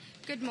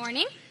Good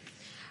morning.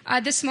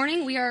 This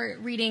morning we are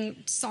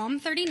reading Psalm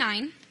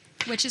 39,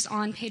 which is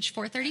on page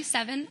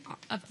 437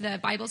 of the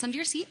Bibles under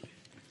your seat.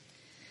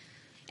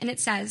 And it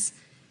says,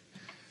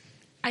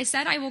 I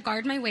said I will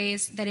guard my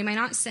ways that I may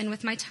not sin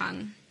with my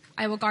tongue.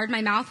 I will guard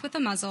my mouth with a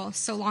muzzle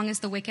so long as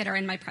the wicked are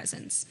in my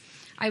presence.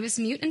 I was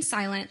mute and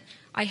silent.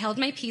 I held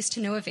my peace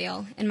to no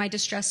avail, and my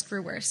distress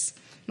grew worse.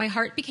 My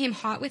heart became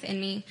hot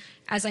within me.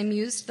 As I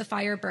mused, the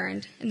fire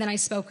burned, and then I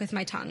spoke with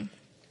my tongue.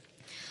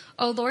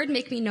 O Lord,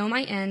 make me know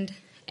my end,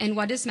 and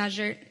what is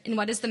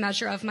the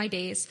measure of my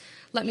days.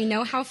 Let me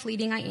know how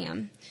fleeting I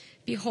am.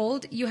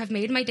 Behold, you have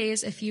made my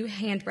days a few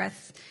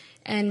handbreadths,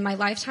 and my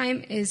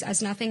lifetime is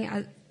as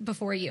nothing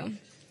before you.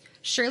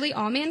 Surely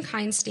all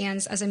mankind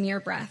stands as a mere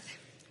breath.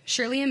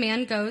 Surely a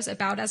man goes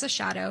about as a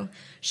shadow.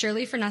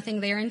 Surely for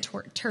nothing they are in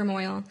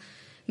turmoil.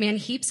 Man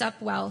heaps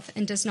up wealth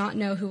and does not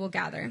know who will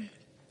gather.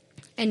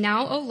 And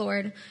now, O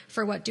Lord,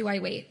 for what do I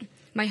wait?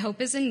 My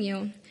hope is in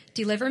you.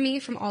 Deliver me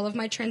from all of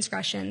my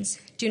transgressions.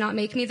 Do not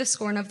make me the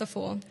scorn of the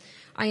fool.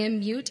 I am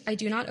mute, I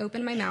do not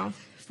open my mouth,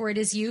 for it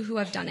is you who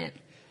have done it.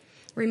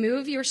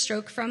 Remove your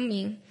stroke from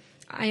me.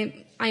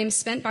 I am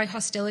spent by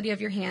hostility of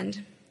your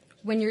hand.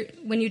 When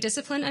you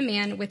discipline a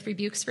man with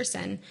rebukes for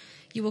sin,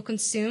 you will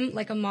consume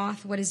like a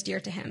moth what is dear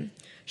to him.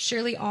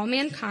 Surely all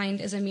mankind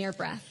is a mere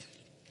breath.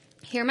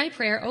 Hear my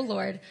prayer, O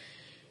Lord,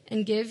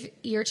 and give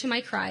ear to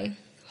my cry.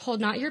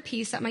 Hold not your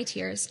peace at my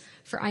tears,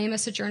 for I am a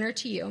sojourner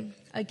to you,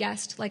 a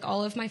guest like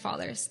all of my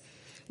fathers.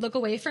 Look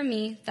away from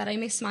me, that I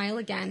may smile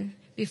again,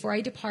 before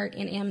I depart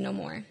and am no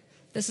more.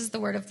 This is the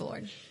word of the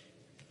Lord.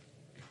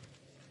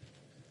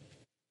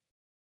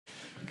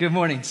 Good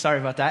morning. Sorry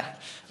about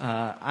that.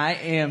 I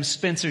am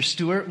Spencer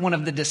Stewart, one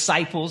of the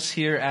disciples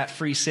here at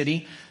Free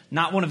City,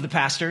 not one of the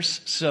pastors.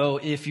 So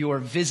if you're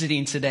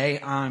visiting today,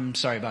 I'm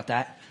sorry about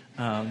that.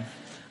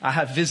 I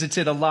have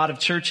visited a lot of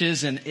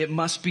churches, and it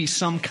must be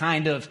some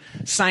kind of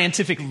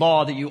scientific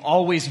law that you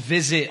always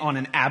visit on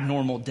an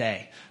abnormal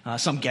day.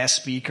 Some guest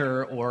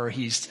speaker, or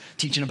he's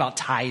teaching about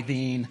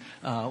tithing.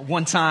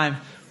 One time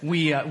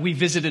we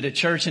visited a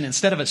church, and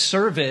instead of a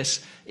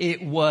service,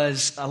 it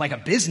was like a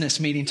business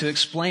meeting to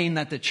explain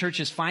that the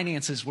church's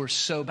finances were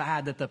so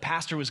bad that the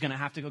pastor was going to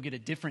have to go get a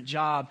different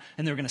job,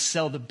 and they were going to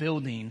sell the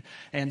building.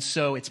 And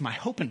so it's my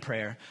hope and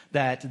prayer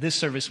that this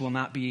service will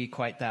not be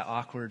quite that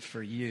awkward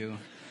for you.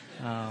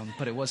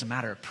 But it was a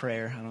matter of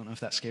prayer. I don't know if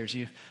that scares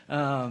you.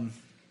 Come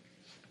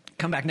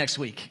back next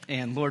week,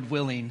 and Lord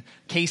willing,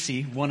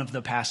 Casey, one of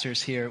the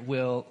pastors here,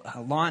 will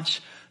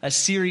launch a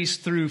series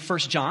through 1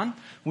 John,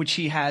 which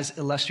he has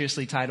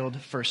illustriously titled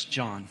 1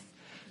 John.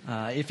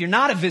 If you're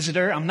not a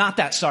visitor, I'm not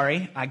that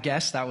sorry. I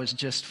guess that was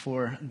just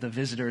for the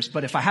visitors.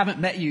 But if I haven't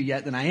met you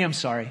yet, then I am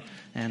sorry.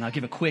 And I'll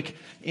give a quick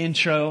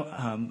intro.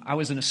 I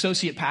was an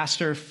associate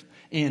pastor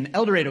in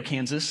El Dorado,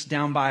 Kansas,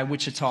 down by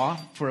Wichita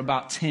for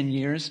about 10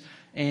 years.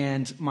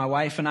 And my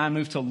wife and I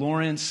moved to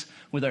Lawrence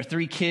with our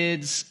 3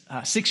 kids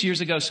 6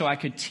 years ago so I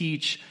could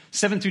teach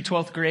 7th through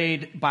 12th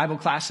grade Bible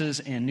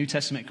classes and New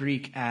Testament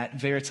Greek at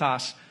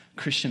Veritas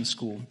Christian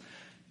School.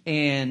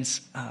 And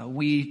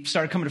we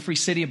started coming to Free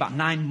City about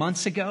 9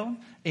 months ago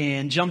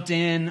and jumped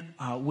in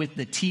with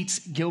the Teets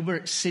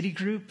Gilbert City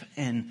Group.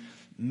 And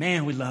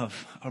man, we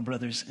love our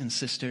brothers and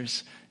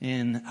sisters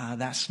in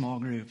that small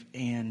group.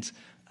 And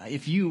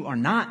if you are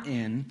not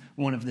in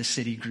one of the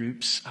city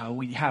groups,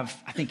 we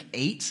have, I think,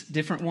 8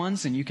 different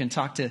ones, and you can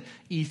talk to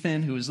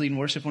Ethan, who is leading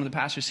worship, one of the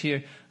pastors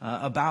here,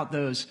 about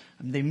those.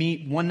 They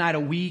meet one night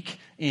a week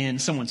in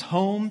someone's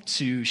home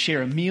to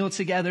share a meal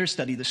together,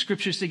 study the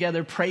scriptures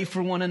together, pray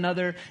for one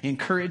another,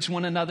 encourage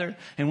one another.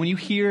 And when you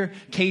hear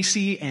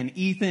Casey and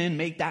Ethan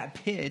make that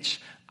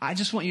pitch, I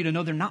just want you to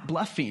know they're not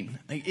bluffing.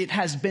 It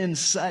has been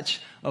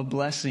such a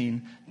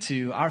blessing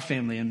to our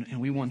family,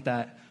 and we want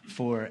that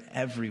for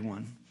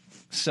everyone.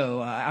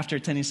 So after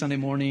attending Sunday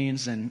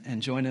mornings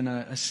and joining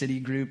a city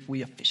group,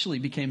 we officially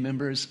became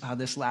members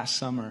this last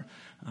summer.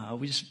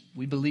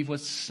 We believe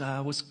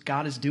what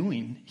God is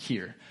doing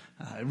here.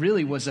 It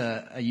really was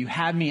a you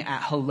had me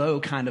at hello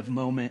kind of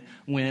moment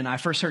when I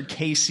first heard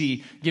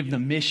Casey give the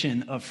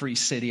mission of Free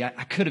City. I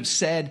could have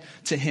said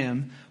to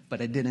him, but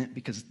I didn't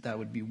because that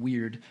would be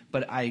weird.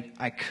 But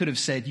I could have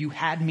said, you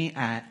had me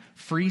at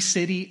Free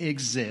City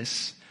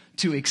exists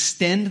to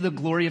extend the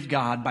glory of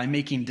God by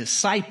making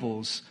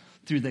disciples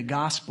through the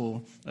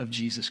gospel of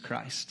Jesus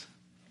Christ.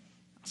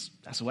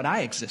 That's what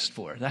I exist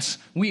for.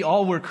 We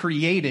all were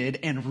created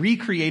and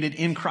recreated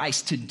in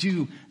Christ to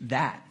do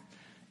that.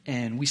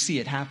 And we see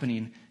it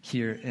happening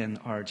here and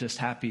are just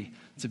happy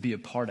to be a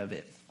part of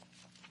it.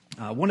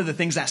 One of the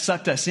things that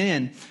sucked us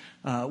in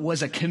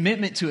was a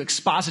commitment to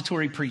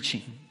expository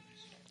preaching.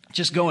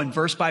 Just going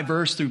verse by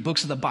verse through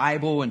books of the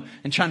Bible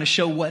and trying to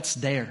show what's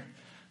there.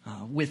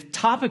 With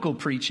topical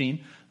preaching,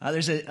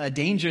 there's a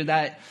danger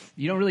that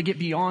you don't really get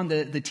beyond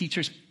the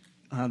teacher's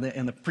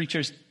and the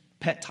preacher's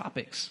pet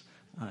topics.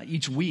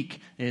 Each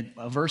week,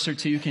 a verse or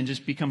two can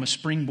just become a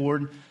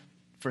springboard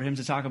for him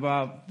to talk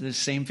about the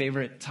same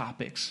favorite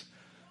topics.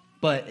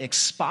 But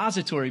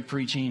expository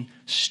preaching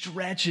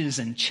stretches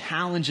and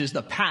challenges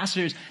the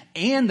pastors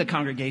and the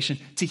congregation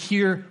to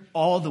hear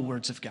all the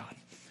words of God.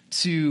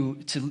 to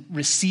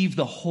receive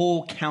the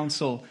whole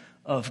counsel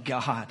of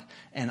God.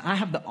 And I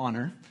have the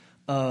honor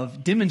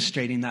of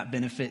demonstrating that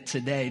benefit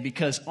today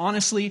because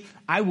honestly,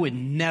 I would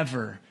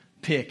never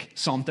pick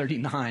Psalm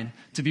 39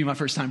 to be my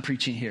first time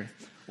preaching here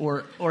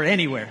or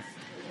anywhere.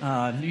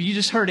 You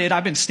just heard it.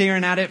 I've been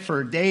staring at it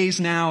for days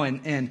now,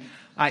 and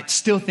I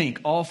still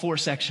think all 4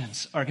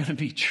 sections are going to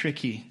be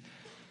tricky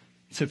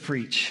to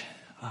preach.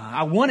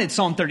 I wanted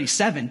Psalm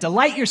 37.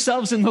 Delight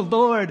yourselves in the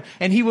Lord,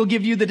 and he will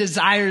give you the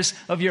desires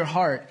of your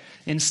heart.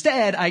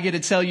 Instead, I get to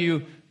tell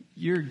you,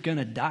 you're going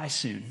to die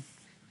soon.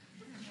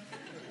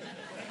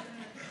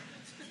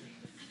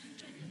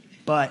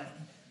 But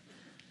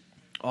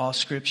all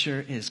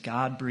scripture is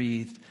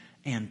God-breathed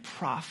and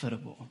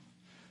profitable,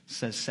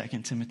 says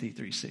 2 Timothy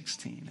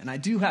 3:16. And I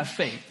do have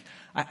faith.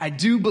 I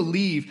do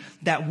believe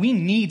that we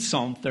need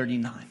Psalm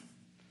 39.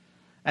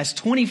 As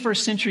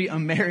 21st century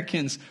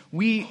Americans,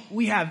 we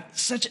have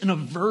such an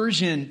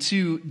aversion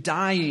to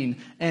dying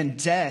and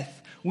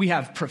death. We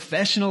have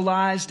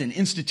professionalized and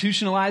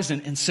institutionalized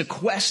and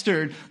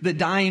sequestered the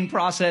dying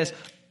process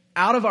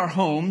out of our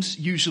homes,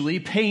 usually,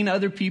 paying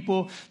other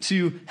people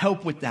to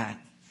help with that.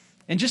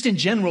 And just in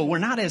general, we're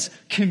not as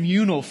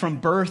communal from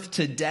birth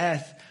to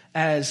death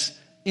as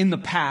in the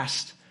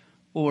past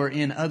or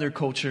in other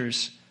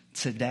cultures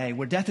today,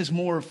 where death is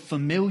more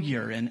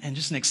familiar and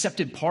just an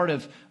accepted part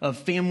of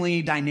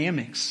family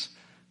dynamics.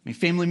 I mean,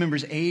 family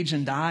members age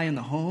and die in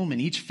the home, and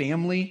each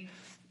family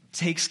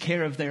takes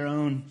care of their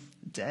own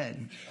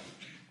dead.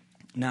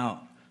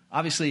 Now,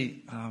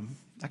 obviously,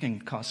 that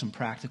can cause some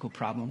practical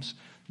problems.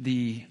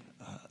 The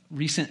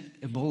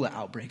recent Ebola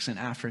outbreaks in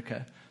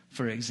Africa,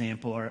 for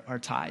example, are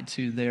tied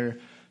to their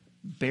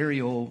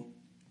burial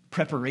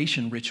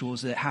preparation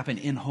rituals that happen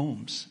in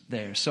homes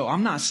there. So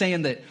I'm not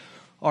saying that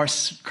our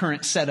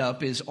current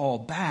setup is all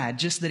bad,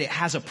 just that it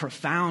has a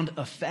profound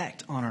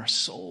effect on our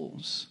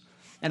souls.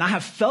 And I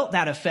have felt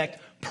that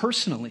effect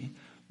personally.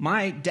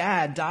 My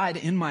dad died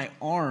in my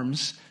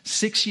arms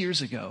 6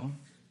 years ago.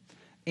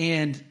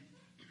 And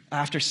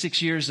after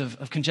 6 years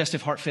of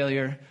congestive heart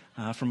failure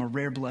from a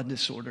rare blood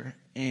disorder.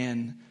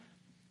 And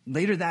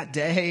later that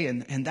day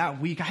and that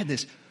week, I had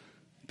this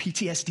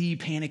PTSD,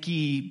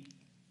 panicky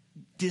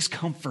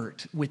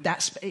discomfort with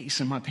that space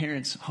in my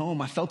parents'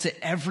 home. I felt it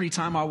every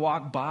time I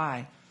walked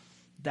by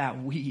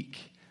that week.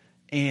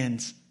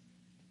 And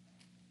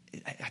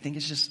I think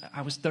it's just,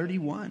 I was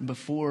 31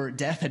 before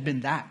death had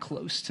been that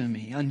close to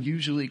me,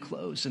 unusually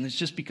close. And it's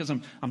just because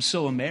I'm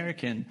so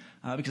American,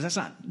 because that's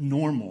not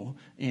normal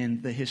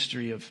in the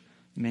history of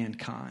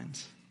mankind.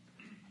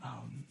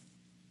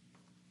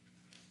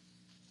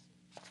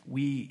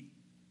 We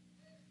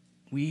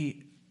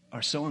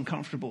are so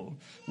uncomfortable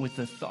with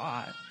the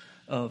thought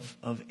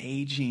of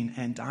aging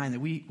and dying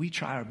that we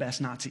try our best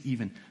not to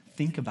even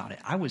think about it.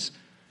 I was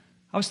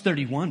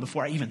 31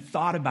 before I even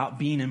thought about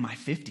being in my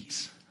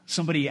 50s.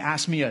 Somebody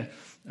asked me a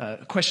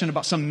question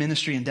about some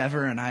ministry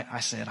endeavor, and I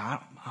said, I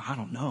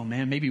don't know,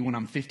 man, maybe when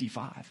I'm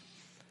 55.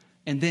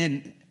 And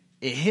then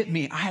it hit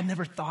me, I had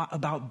never thought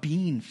about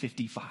being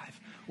 55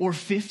 or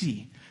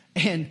 50.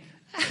 And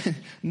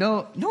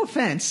no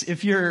offense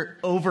if you're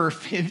over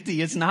 50.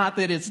 It's not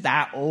that it's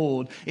that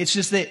old. It's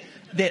just that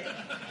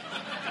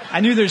I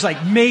knew there's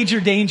like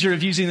major danger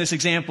of using this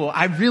example.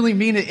 I really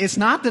mean it. It's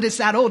not that it's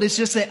that old. It's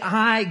just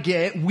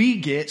that we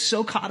get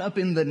so caught up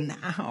in the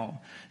now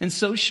and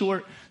so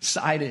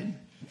short-sighted.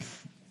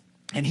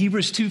 And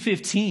Hebrews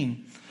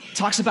 2:15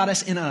 talks about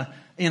us in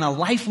a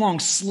lifelong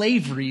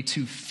slavery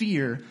to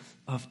fear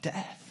of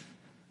death.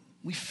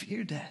 We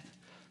fear death.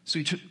 So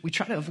we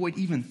try to avoid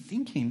even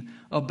thinking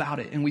about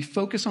it. And we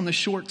focus on the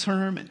short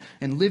term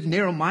and live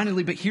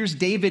narrow-mindedly. But here's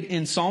David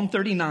in Psalm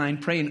 39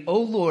 praying,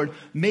 "Oh Lord,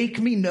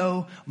 make me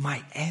know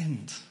my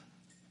end."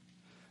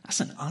 That's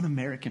an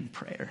un-American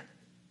prayer.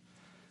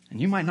 And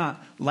you might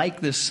not like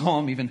this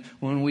psalm even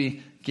when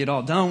we get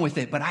all done with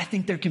it. But I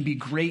think there can be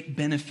great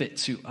benefit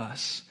to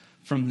us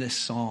from this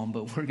psalm.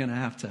 But we're going to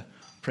have to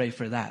pray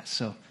for that.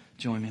 So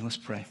join me. Let's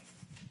pray.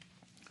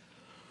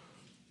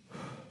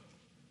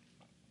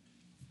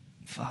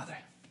 Father,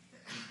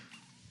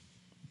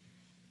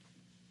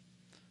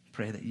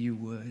 pray that you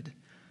would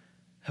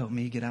help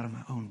me get out of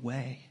my own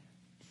way,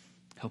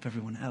 help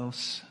everyone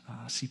else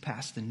see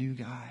past the new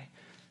guy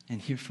and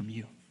hear from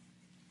you,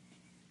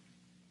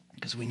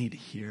 because we need to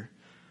hear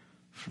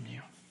from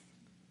you.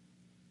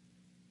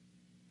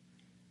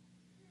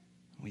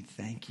 We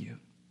thank you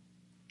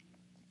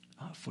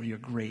for your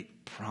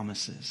great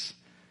promises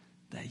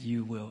that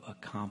you will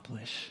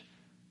accomplish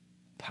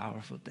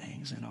powerful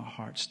things in our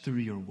hearts through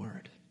your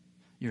word.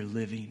 Your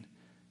living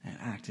and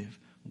active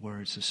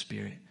words of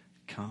Spirit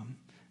come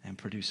and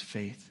produce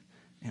faith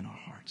in our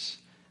hearts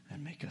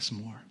and make us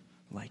more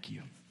like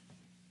you.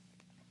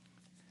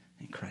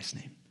 In Christ's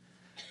name,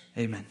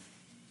 amen.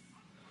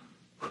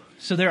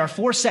 So there are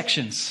 4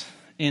 sections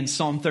in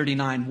Psalm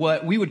 39,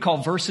 what we would call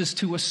verses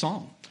to a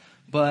psalm.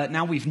 But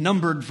now we've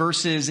numbered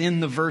verses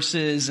in the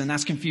verses, and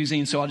that's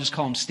confusing, so I'll just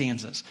call them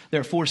stanzas. There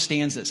are 4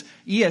 stanzas.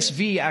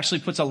 ESV actually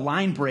puts a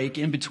line break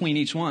in between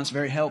each one. It's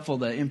very helpful.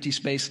 The empty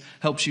space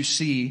helps you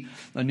see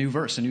a new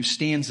verse, a new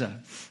stanza.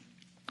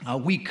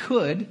 We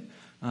could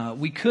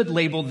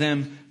label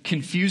them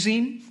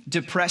confusing,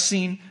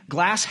 depressing,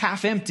 glass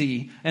half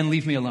empty, and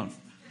leave me alone.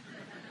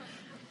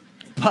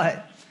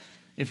 But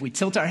if we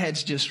tilt our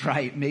heads just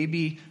right,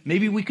 maybe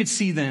we could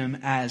see them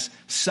as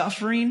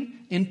suffering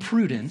in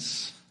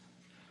prudence,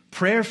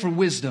 prayer for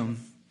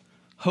wisdom,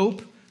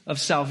 hope of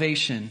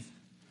salvation,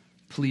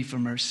 plea for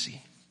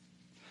mercy.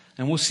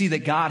 And we'll see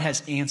that God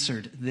has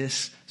answered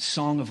this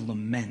song of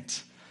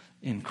lament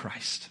in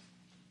Christ.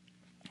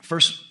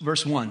 First,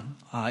 verse 1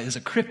 is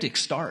a cryptic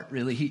start,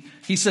 really.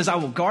 He says, I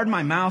will guard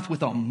my mouth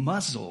with a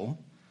muzzle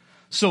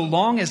so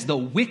long as the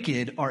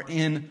wicked are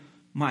in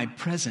my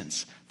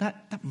presence.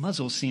 That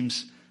muzzle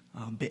seems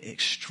a bit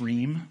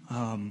extreme.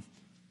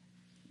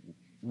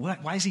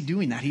 Why is he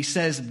doing that? He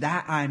says,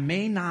 that I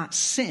may not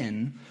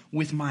sin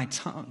with my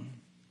tongue.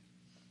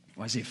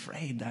 Why is he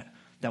afraid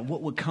that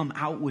what would come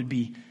out would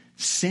be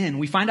sin?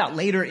 We find out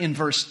later in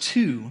verse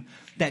 2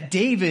 that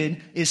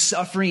David is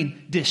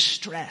suffering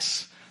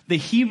distress. The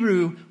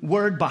Hebrew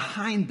word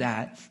behind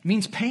that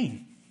means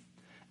pain.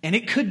 And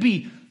it could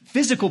be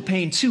physical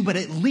pain too, but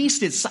at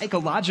least it's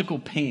psychological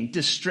pain,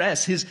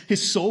 distress.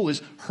 His soul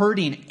is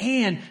hurting.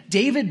 And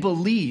David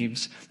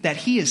believes that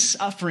he is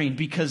suffering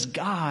because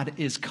God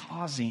is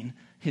causing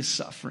his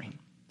suffering.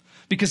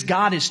 Because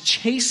God is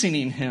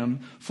chastening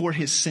him for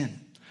his sin.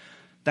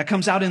 That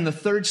comes out in the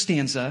 3rd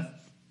stanza,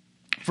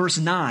 verse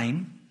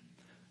 9.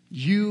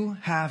 You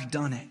have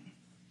done it.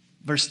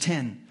 Verse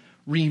 10.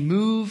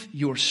 Remove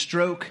your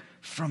stroke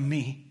from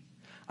me.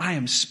 I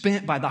am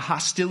spent by the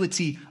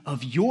hostility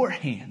of your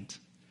hand.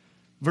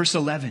 Verse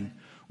 11,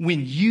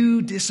 when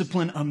you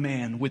discipline a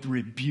man with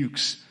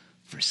rebukes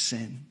for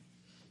sin.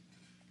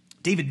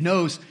 David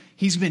knows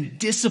he's been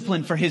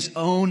disciplined for his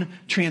own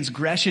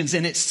transgressions.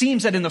 And it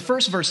seems that in the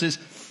first verses,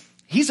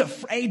 he's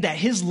afraid that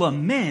his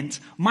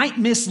lament might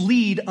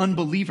mislead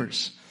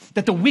unbelievers.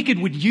 That the wicked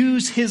would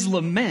use his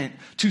lament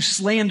to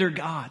slander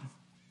God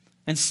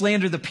and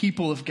slander the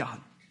people of God.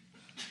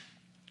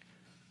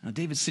 Now,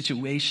 David's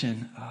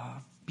situation,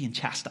 being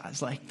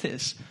chastised like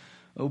this,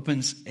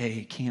 opens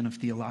a can of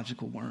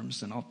theological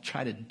worms, and I'll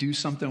try to do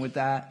something with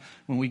that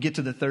when we get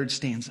to the 3rd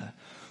stanza.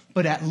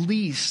 But at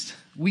least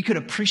we could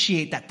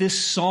appreciate that this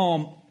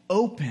psalm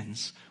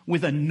opens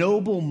with a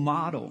noble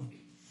model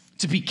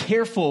to be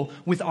careful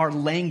with our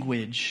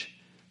language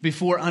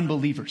before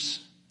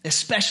unbelievers,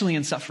 especially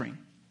in suffering.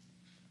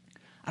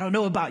 I don't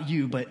know about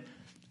you, but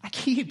I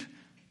keep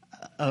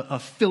a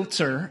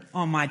filter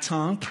on my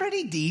tongue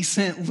pretty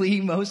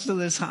decently most of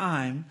the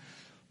time.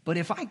 But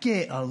if I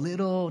get a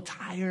little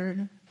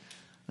tired,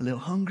 a little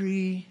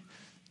hungry,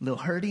 a little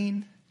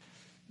hurting,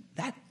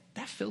 that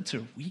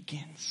filter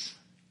weakens.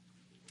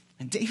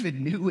 And David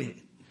knew it.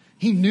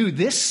 He knew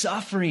this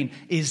suffering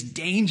is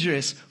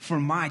dangerous for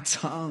my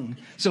tongue.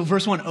 So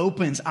verse 1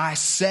 opens, I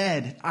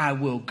said, I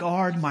will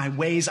guard my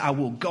ways. I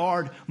will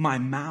guard my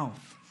mouth.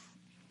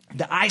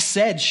 The I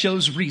said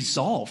shows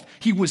resolve.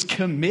 He was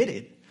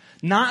committed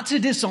not to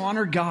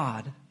dishonor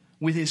God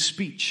with his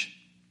speech.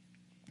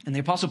 And the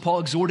Apostle Paul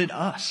exhorted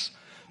us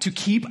to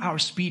keep our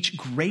speech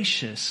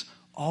gracious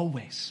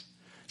always,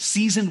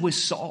 seasoned with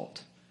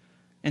salt,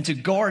 and to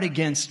guard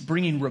against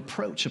bringing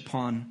reproach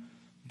upon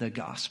the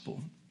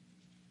gospel.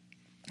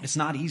 It's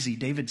not easy.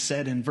 David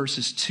said in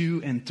verses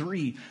 2 and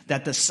 3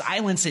 that the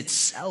silence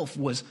itself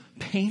was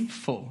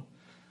painful.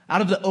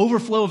 Out of the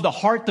overflow of the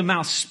heart, the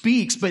mouth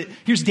speaks. But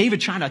here's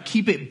David trying to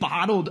keep it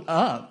bottled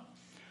up.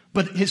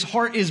 But his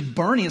heart is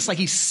burning. It's like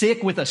he's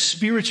sick with a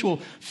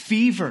spiritual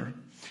fever.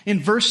 In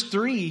verse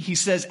 3, he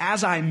says,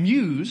 as I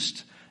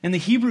mused, and the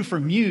Hebrew for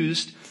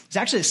mused is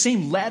actually the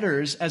same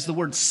letters as the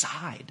word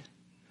sighed.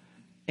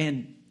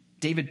 And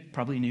David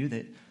probably knew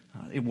that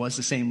it was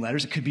the same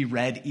letters. It could be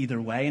read either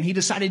way. And he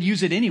decided to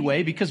use it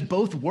anyway because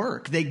both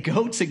work. They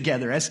go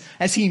together.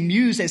 As he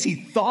mused, as he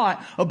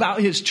thought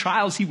about his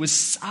trials, he was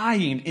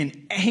sighing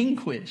in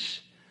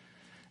anguish.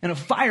 And a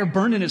fire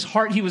burned in his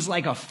heart. He was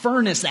like a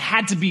furnace that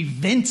had to be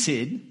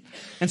vented.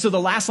 And so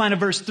the last line of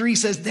verse 3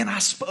 says, then I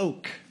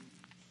spoke.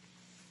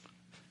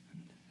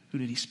 Who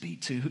did he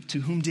speak to?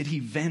 To whom did he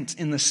vent?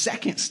 In the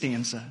 2nd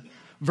stanza,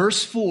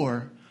 verse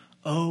 4,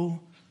 O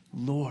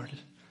Lord,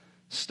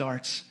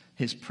 starts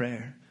his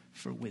prayer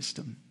for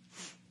wisdom.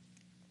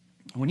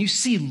 When you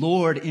see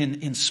Lord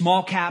in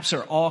small caps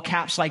or all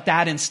caps like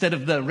that instead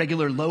of the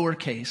regular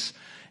lowercase,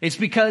 it's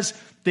because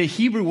the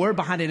Hebrew word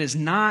behind it is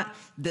not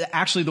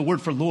actually the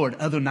word for Lord,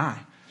 Adonai.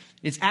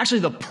 It's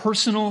actually the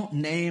personal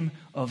name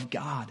of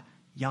God,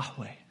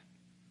 Yahweh.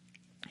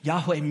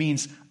 Yahweh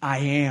means I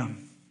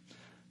am.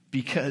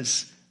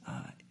 Because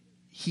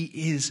he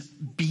is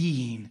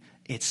being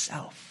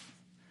itself.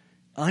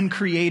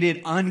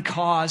 Uncreated,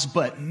 uncaused,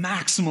 but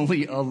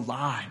maximally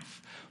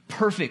alive.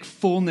 Perfect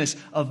fullness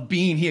of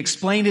being. He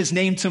explained his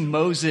name to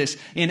Moses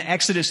in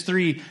Exodus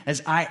 3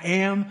 as I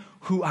am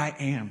who I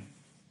am.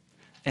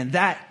 And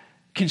that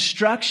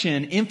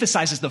Construction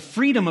emphasizes the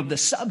freedom of the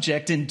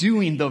subject in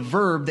doing the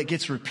verb that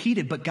gets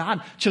repeated, but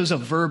God chose a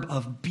verb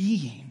of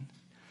being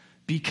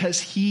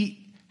because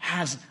he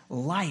has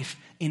life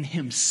in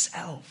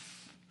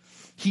himself.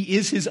 He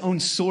is his own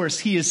source.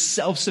 He is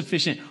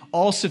self-sufficient,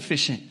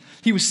 all-sufficient.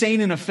 He was saying,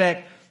 in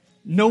effect,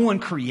 no one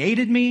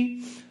created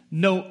me.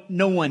 No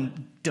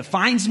one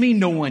defines me.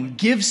 No one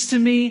gives to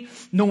me.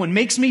 No one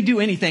makes me do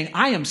anything.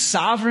 I am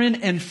sovereign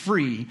and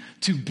free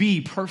to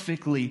be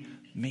perfectly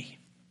me.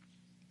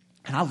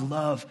 And I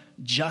love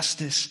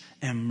justice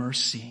and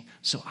mercy,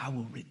 so I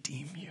will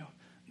redeem you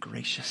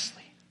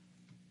graciously.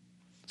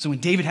 So when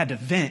David had to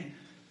vent,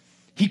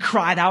 he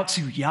cried out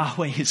to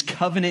Yahweh, his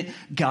covenant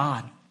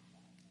God,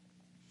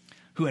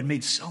 who had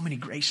made so many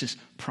gracious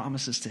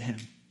promises to him.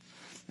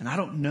 And I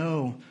don't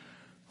know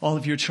all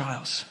of your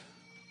trials,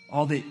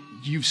 all that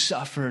you've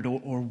suffered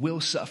or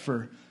will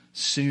suffer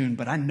soon,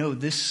 but I know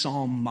this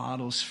psalm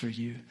models for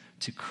you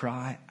to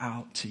cry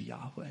out to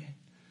Yahweh,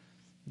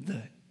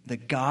 the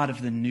God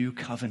of the new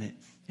covenant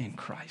in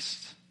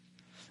Christ.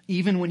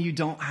 Even when you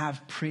don't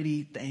have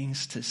pretty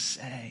things to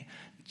say,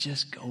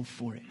 just go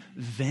for it.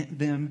 Vent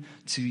them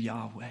to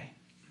Yahweh.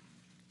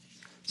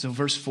 So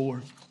verse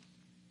 4,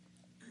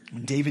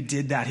 when David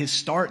did that, his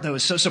start, though,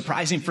 is so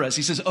surprising for us.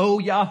 He says, "Oh,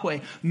 Yahweh,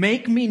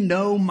 make me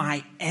know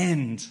my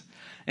end,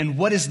 and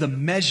what is the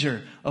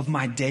measure of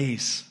my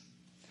days?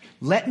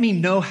 Let me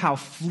know how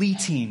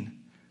fleeting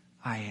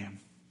I am."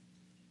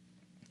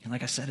 And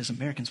like I said, as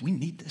Americans, we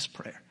need this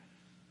prayer.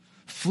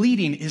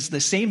 Fleeting is the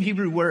same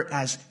Hebrew word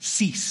as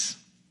cease.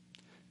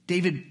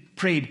 David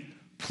prayed,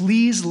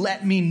 "Please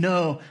let me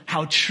know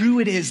how true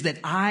it is that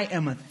I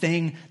am a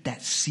thing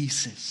that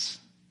ceases."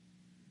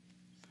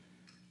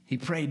 He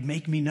prayed,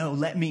 "Make me know,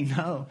 let me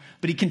know."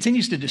 But he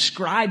continues to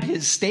describe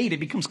his state. It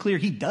becomes clear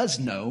he does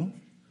know.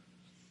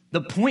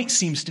 The point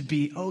seems to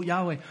be, "Oh,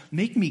 Yahweh,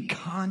 make me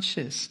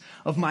conscious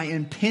of my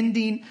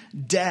impending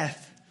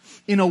death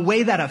in a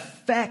way that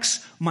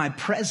affects my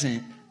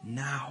present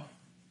now."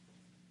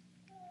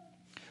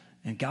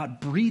 And God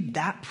breathed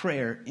that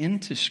prayer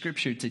into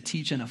Scripture to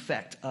teach and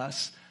affect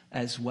us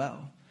as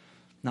well.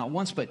 Not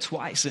once, but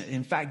twice.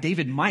 In fact,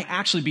 David might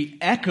actually be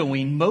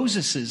echoing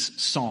Moses'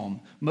 psalm.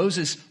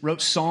 Moses wrote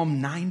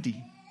Psalm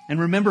 90. And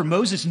remember,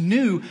 Moses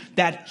knew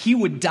that he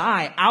would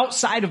die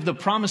outside of the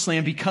promised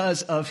land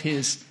because of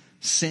his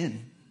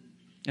sin.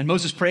 And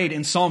Moses prayed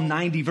in Psalm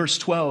 90, verse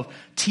 12,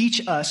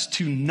 "Teach us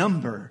to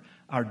number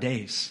our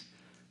days,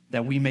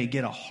 that we may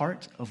get a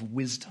heart of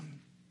wisdom."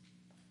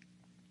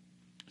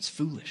 It's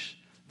foolish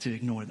to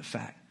ignore the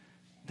fact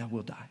that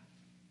we'll die.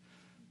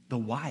 The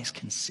wise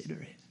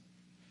consider it.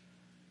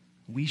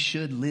 We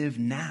should live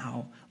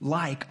now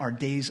like our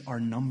days are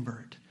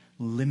numbered,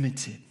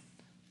 limited,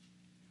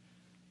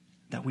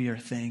 that we are a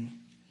thing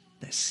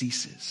that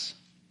ceases.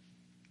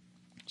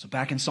 So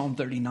back in Psalm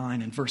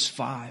 39 and verse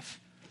 5,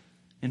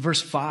 in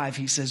verse 5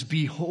 he says,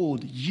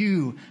 "Behold,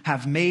 you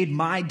have made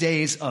my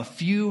days a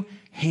few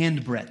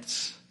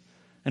handbreadths,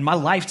 and my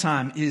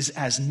lifetime is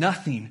as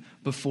nothing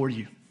before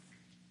you."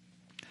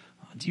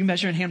 Do you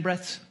measure in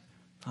handbreadths?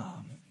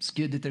 It's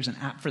good that there's an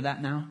app for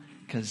that now,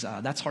 because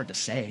that's hard to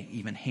say,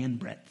 even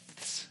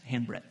handbreadths.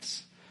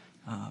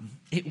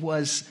 It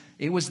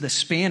was the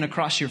span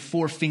across your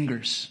four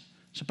fingers.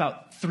 It's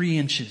about 3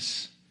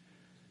 inches.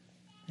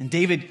 And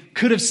David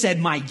could have said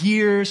my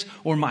years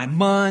or my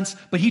months,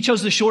 but he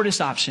chose the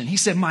shortest option. He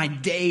said my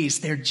days,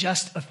 they're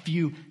just a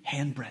few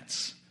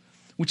handbreadths,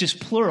 which is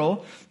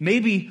plural,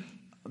 maybe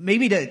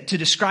to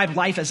describe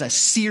life as a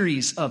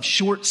series of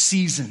short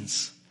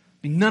seasons.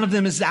 I mean, none of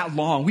them is that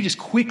long. We just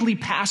quickly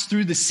pass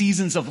through the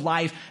seasons of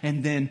life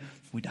and then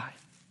we die.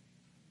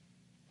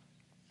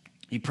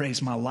 He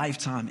prays, "My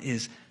lifetime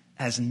is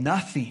as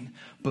nothing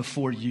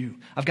before you."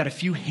 I've got a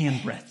few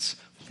handbreadths,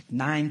 like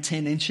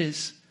 9-10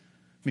 inches.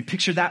 I mean,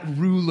 picture that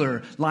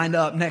ruler lined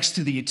up next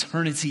to the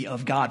eternity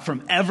of God.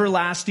 From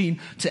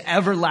everlasting to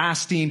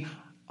everlasting,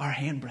 our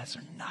handbreadths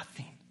are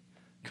nothing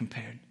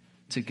compared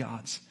to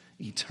God's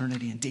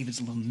eternity. And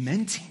David's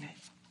lamenting it.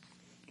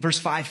 Verse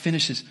 5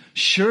 finishes,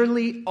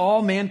 "Surely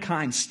all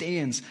mankind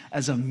stands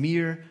as a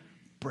mere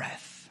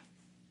breath."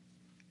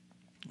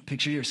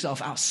 Picture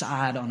yourself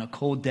outside on a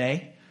cold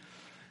day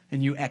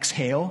and you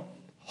exhale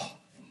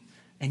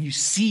and you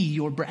see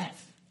your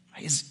breath.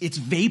 It's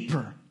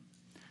vapor.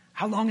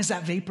 How long is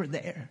that vapor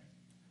there?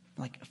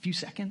 Like a few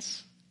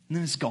seconds and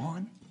then it's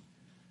gone?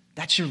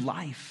 That's your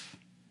life.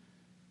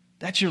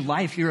 That's your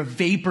life. You're a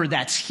vapor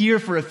that's here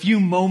for a few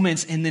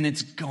moments and then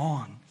it's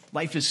gone.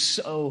 Life is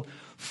so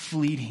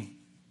fleeting.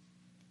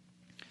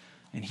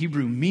 In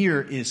Hebrew,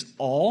 mir is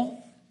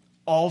all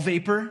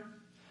vapor,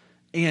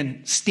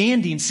 and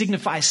standing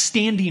signifies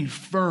standing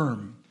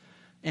firm.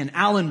 And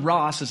Alan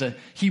Ross is a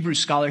Hebrew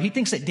scholar. He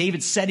thinks that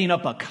David's setting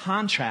up a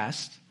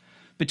contrast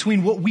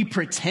between what we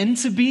pretend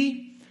to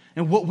be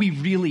and what we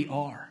really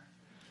are.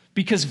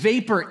 Because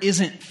vapor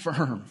isn't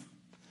firm,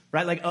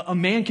 right? Like a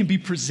man can be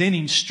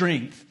presenting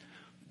strength,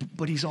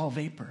 but he's all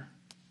vapor.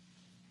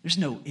 There's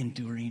no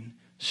enduring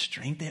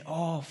strength. It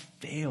all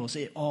fails.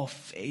 It all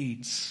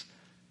fades.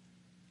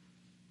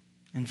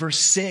 In verse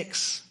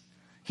 6,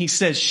 He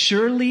says,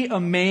 surely a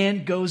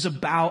man goes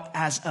about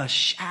as a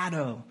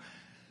shadow.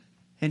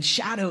 And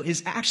shadow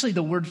is actually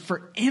the word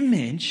for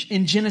image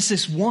in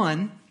Genesis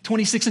 1,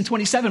 26 and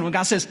 27, when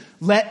God says,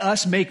 let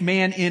us make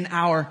man in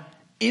our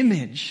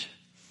image.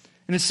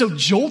 And it's so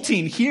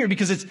jolting here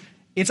because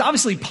it's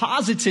obviously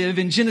positive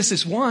in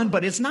Genesis 1,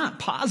 but it's not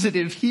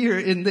positive here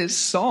in this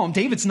psalm.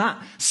 David's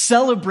not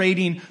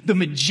celebrating the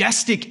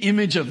majestic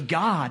image of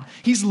God.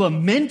 He's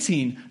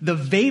lamenting the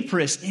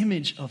vaporous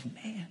image of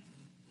man.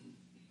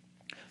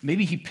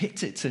 Maybe he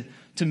picked it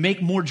to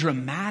make more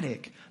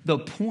dramatic the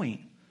point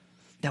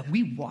that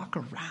we walk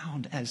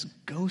around as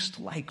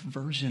ghost-like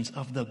versions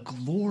of the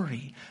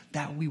glory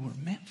that we were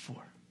meant for.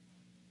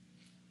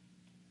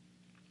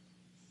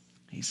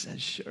 He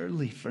says,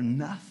 surely for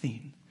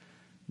nothing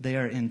they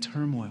are in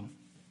turmoil.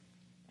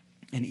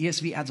 And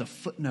ESV adds a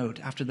footnote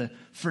after the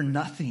for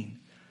nothing.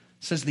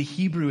 It says the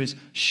Hebrew is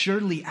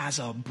surely as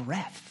a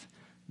breath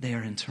they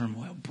are in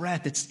turmoil.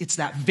 Breath, it's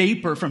that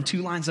vapor from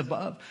 2 lines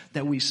above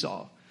that we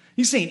saw.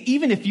 He's saying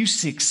even if you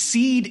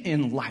succeed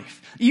in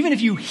life, even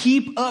if you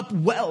heap up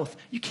wealth,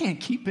 you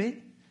can't keep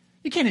it.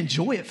 You can't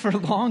enjoy it for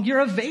long. You're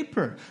a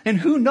vapor. And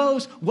who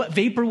knows what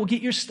vapor will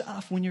get your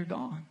stuff when you're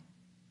gone.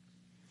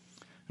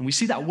 And we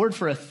see that word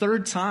for a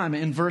third time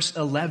in verse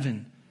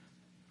 11.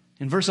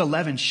 In verse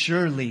 11,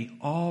 surely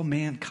all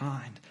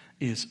mankind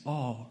is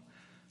all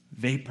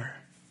vapor.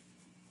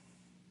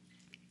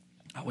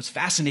 What's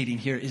fascinating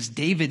here is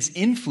David's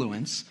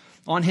influence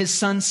on his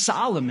son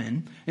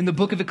Solomon in the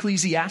book of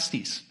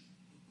Ecclesiastes.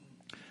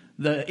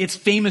 Its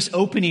famous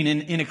opening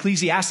in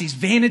Ecclesiastes,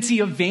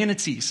 vanity of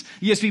vanities.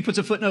 ESV puts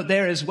a footnote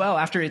there as well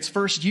after its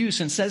first use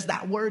and says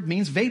that word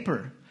means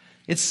vapor.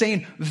 It's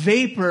saying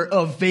vapor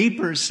of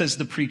vapors, says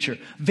the preacher.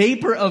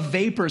 Vapor of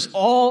vapors,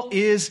 all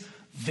is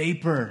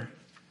vapor.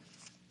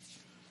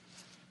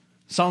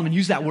 Solomon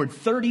used that word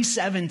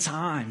 37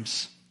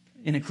 times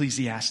in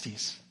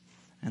Ecclesiastes.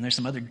 And there's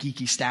some other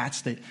geeky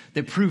stats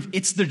that prove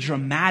it's the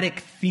dramatic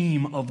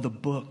theme of the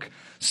book.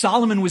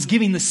 Solomon was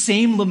giving the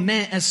same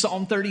lament as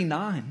Psalm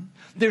 39.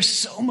 There's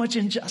so much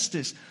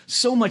injustice,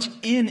 so much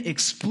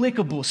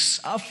inexplicable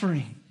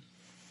suffering.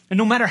 And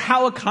no matter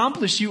how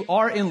accomplished you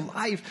are in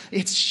life,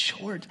 it's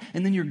short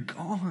and then you're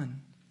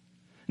gone.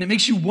 And it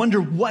makes you wonder,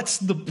 what's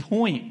the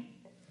point?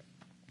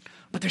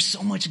 But there's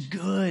so much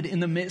good in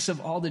the midst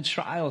of all the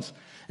trials.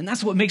 And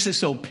that's what makes it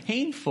so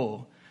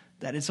painful,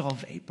 that it's all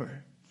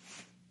vapor.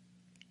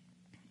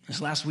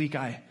 This last week,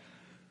 I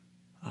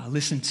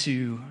re-listened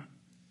to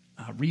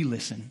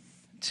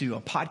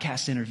a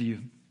podcast interview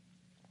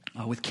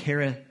with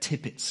Kara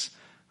Tippett.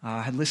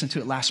 I had listened to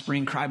it last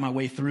spring, cried my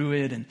way through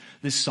it, and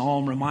this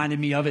psalm reminded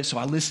me of it, so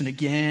I listened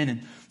again,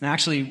 and I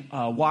actually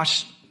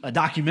watched a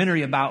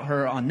documentary about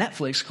her on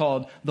Netflix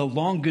called The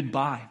Long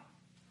Goodbye.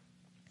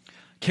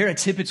 Kara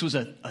Tippett was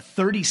a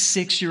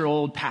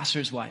 36-year-old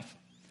pastor's wife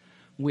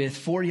with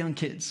 4 young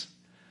kids.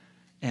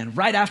 And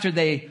right after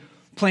they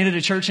planted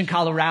a church in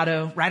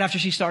Colorado, right after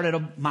she started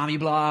a mommy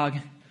blog,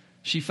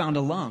 she found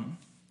a lung.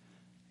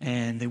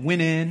 And they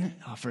went in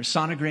for a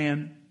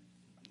sonogram,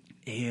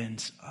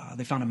 and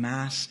they found a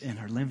mass in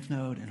her lymph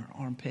node in her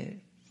armpit.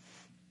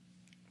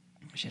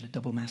 She had a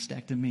double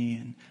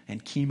mastectomy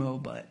and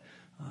chemo, but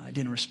it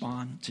didn't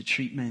respond to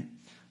treatment.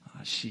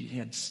 She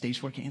had stage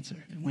 4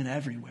 cancer. It went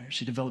everywhere.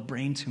 She developed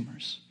brain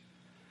tumors.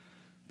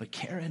 But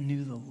Kara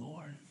knew the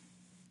Lord.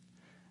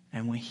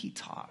 And when he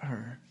taught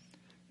her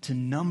to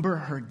number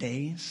her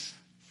days,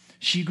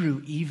 she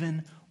grew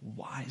even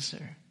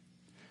wiser.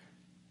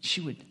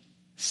 She would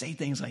say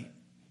things like,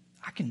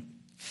 I can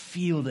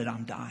feel that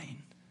I'm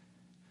dying,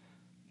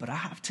 but I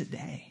have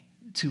today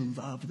to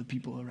love the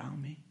people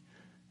around me.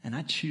 And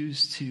I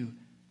choose to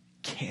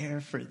care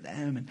for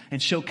them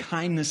and show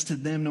kindness to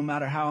them no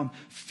matter how I'm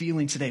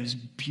feeling today. It was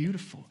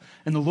beautiful.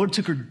 And the Lord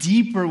took her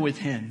deeper with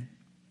him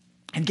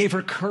and gave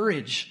her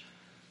courage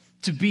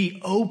to be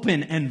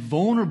open and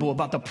vulnerable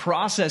about the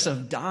process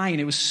of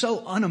dying. It was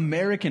so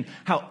un-American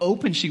how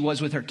open she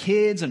was with her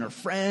kids and her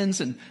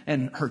friends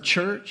and her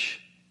church.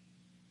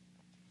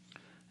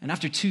 And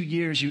after 2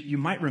 years, you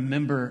might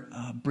remember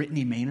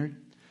Brittany Maynard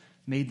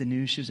made the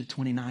news. She was a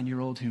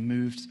 29-year-old who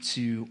moved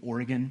to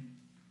Oregon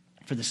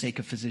for the sake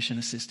of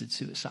physician-assisted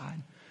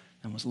suicide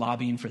and was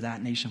lobbying for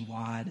that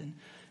nationwide.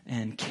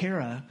 And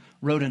Kara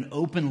wrote an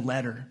open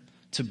letter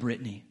to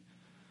Brittany,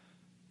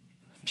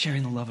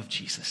 sharing the love of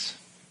Jesus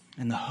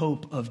and the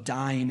hope of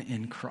dying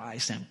in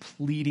Christ and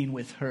pleading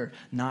with her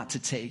not to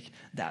take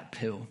that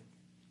pill.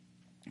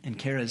 And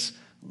Kara's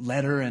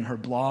letter and her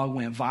blog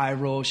went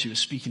viral. She was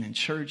speaking in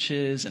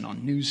churches and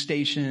on news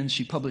stations.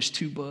 She published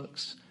 2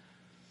 books.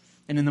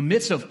 And in the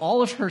midst of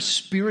all of her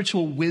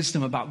spiritual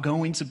wisdom about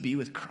going to be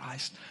with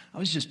Christ, I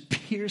was just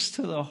pierced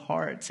to the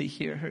heart to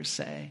hear her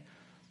say,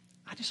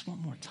 I just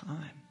want more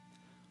time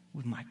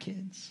with my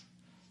kids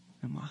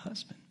and my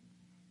husband.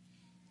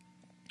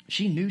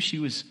 She knew she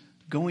was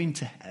going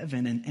to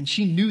heaven, and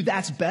she knew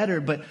that's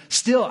better, but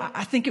still,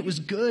 I think it was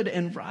good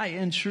and right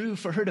and true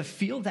for her to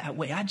feel that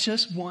way. I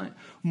just want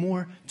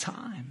more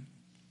time.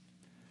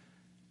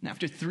 And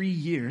after 3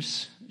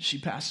 years, she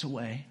passed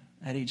away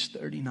at age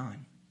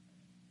 39.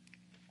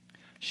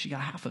 She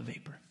got half a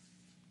vapor,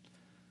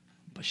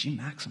 but she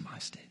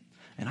maximized it.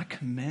 And I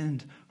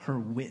commend her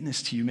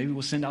witness to you. Maybe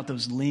we'll send out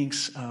those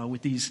links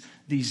with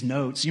these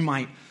notes. You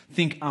might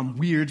think I'm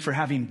weird for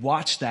having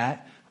watched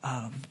that.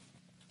 I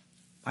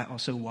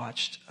also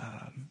watched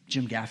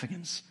Jim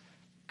Gaffigan's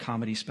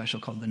comedy special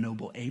called The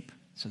Noble Ape,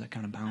 so that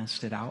kind of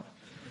balanced it out.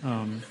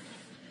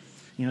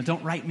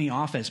 Don't write me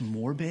off as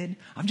morbid.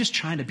 I'm just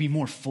trying to be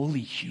more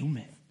fully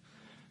human.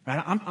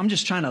 Right? I'm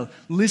just trying to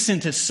listen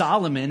to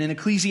Solomon in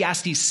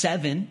Ecclesiastes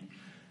 7.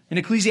 In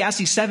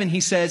Ecclesiastes 7, he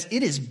says,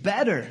 "It is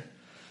better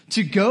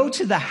to go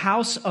to the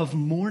house of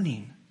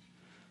mourning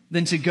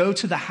than to go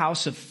to the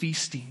house of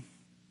feasting.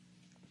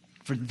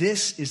 For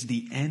this is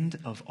the end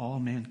of all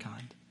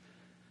mankind,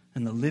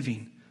 and the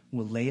living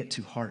will lay it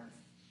to heart.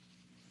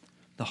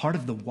 The heart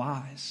of the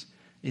wise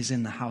is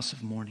in the house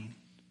of mourning,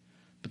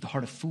 but the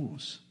heart of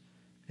fools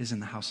is in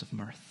the house of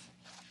mirth."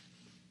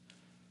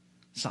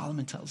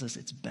 Solomon tells us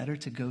it's better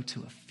to go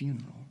to a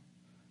funeral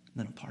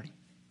than a party.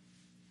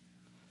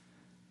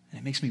 And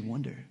it makes me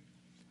wonder,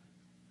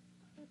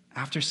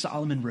 after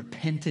Solomon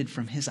repented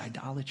from his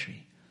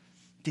idolatry,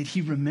 did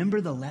he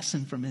remember the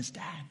lesson from his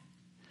dad?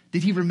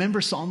 Did he remember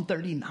Psalm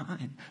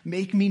 39?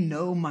 Make me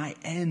know my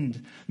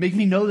end. Make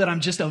me know that I'm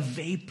just a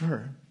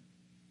vapor.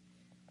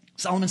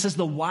 Solomon says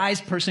the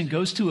wise person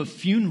goes to a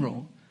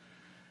funeral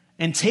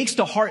and takes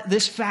to heart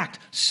this fact: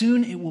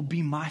 soon it will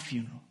be my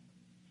funeral.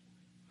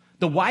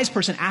 The wise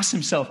person asks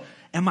himself,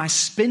 am I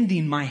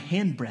spending my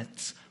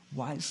handbreadths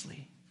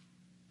wisely?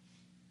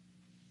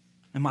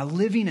 Am I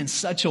living in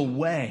such a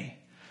way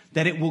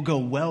that it will go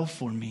well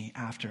for me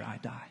after I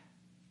die?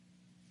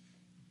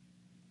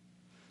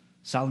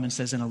 Solomon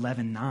says in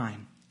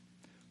 11:9,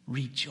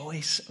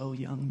 "Rejoice, O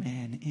young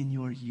man, in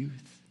your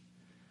youth,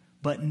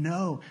 but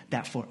know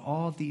that for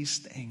all these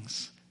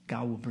things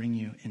God will bring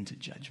you into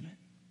judgment."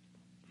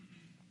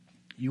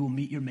 You will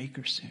meet your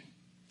Maker soon.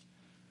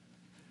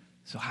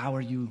 So how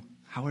are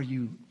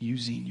you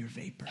using your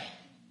vapor?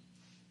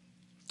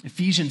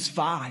 Ephesians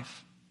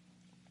 5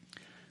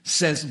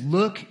 says,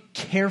 "Look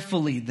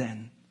carefully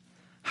then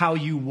how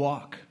you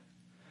walk,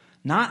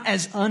 not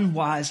as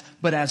unwise,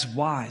 but as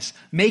wise,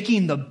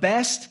 making the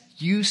best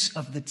use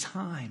of the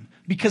time,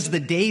 because the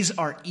days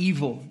are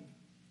evil.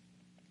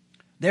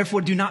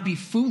 Therefore do not be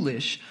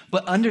foolish,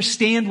 but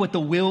understand what the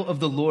will of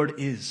the Lord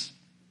is.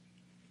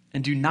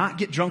 And do not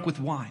get drunk with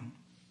wine,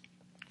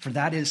 for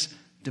that is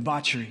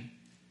debauchery,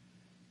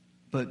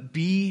 but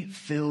be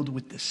filled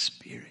with the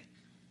Spirit."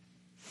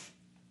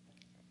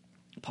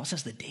 Paul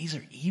says the days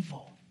are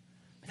evil.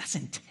 That's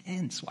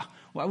intense.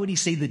 Why would he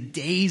say the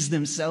days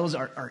themselves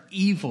are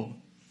evil?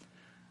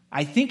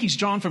 I think he's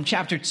drawn from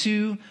chapter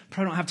 2.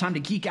 Probably don't have time to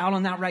geek out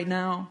on that right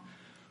now.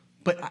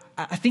 But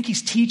I think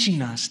he's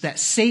teaching us that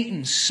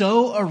Satan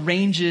so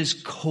arranges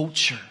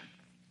culture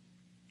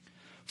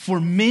for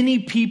many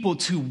people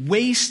to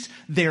waste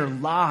their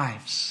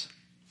lives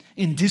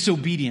in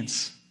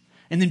disobedience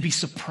and then be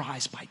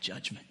surprised by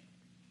judgment.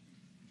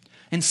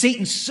 And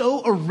Satan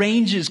so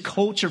arranges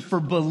culture for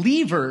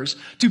believers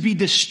to be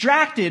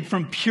distracted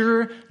from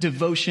pure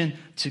devotion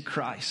to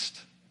Christ.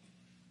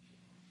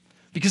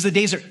 Because the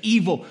days are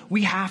evil,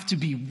 we have to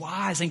be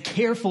wise and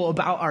careful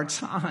about our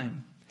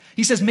time.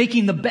 He says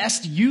making the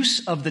best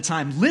use of the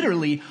time,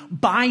 literally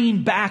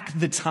buying back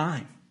the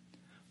time.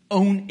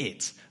 Own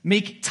it.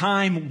 Make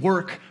time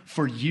work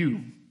for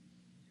you.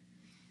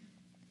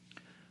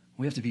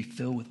 We have to be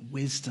filled with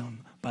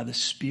wisdom by the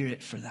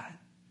Spirit for that.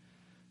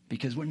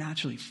 Because we're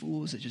naturally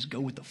fools that just go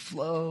with the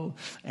flow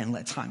and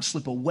let time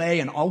slip away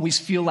and always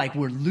feel like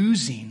we're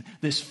losing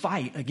this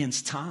fight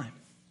against time.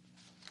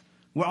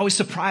 We're always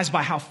surprised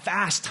by how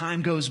fast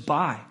time goes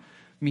by. I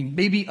mean,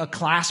 maybe a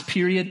class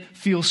period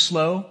feels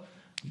slow.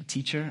 I'm a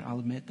teacher, I'll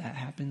admit that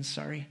happens,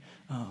 sorry.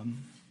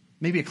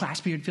 Maybe a class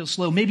period feels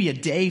slow. Maybe a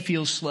day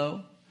feels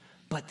slow.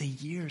 But the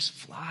years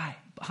fly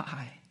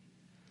by.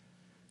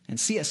 And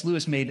C.S.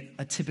 Lewis made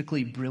a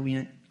typically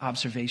brilliant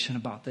observation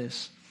about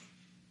this.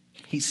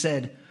 He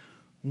said,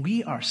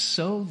 "We are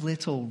so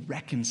little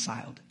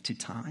reconciled to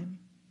time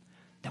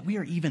that we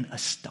are even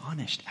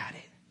astonished at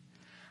it.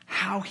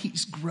 How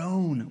he's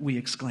grown," we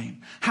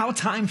exclaim. "How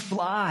time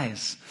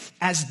flies,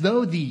 as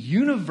though the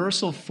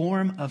universal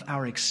form of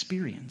our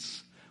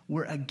experience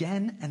were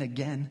again and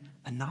again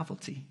a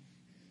novelty.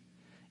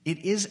 It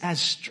is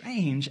as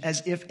strange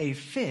as if a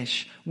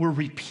fish were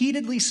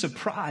repeatedly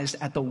surprised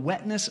at the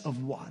wetness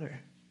of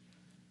water.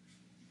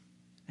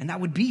 And that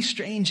would be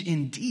strange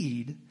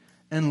indeed,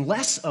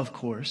 unless, of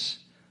course,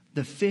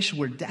 the fish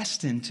were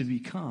destined to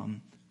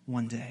become,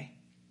 one day,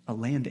 a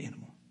land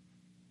animal."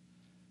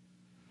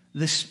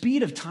 The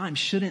speed of time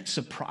shouldn't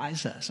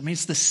surprise us. I mean,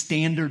 it's the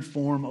standard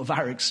form of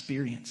our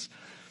experience.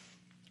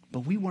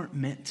 But we weren't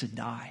meant to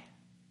die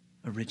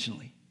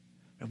originally.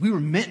 We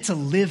were meant to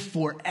live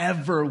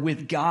forever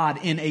with God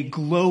in a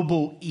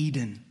global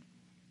Eden.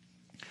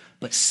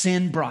 But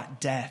sin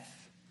brought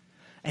death.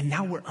 And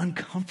now we're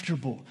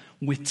uncomfortable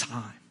with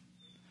time.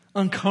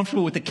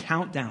 Uncomfortable with the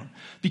countdown.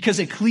 Because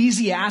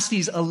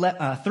Ecclesiastes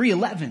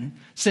 3:11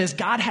 says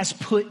God has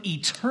put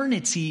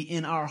eternity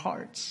in our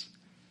hearts.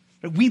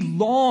 We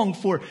long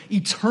for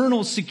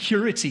eternal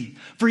security,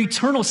 for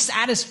eternal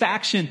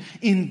satisfaction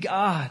in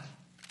God.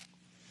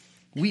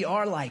 We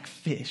are like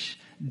fish,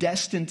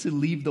 destined to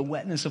leave the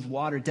wetness of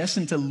water,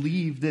 destined to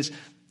leave this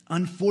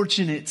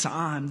unfortunate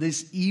time,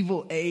 this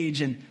evil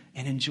age, and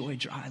enjoy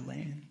dry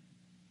land.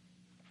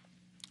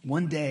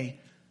 One day,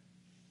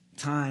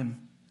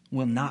 time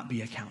will not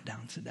be a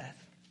countdown to death.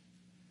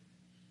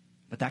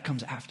 But that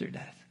comes after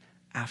death,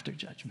 after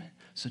judgment.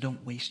 So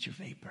don't waste your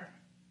vapor.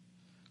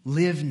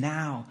 Live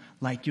now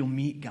like you'll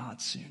meet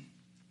God soon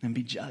and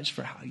be judged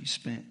for how you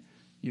spent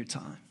your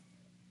time.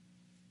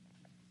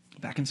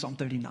 Back in Psalm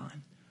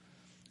 39,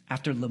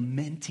 after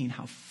lamenting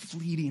how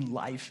fleeting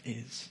life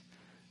is,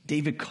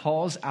 David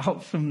calls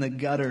out from the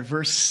gutter,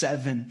 verse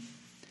 7,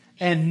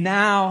 "And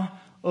now,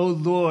 O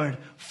Lord,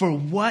 for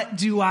what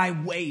do I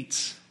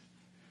wait?"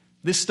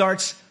 This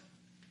starts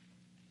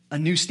a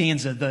new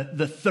stanza,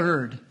 the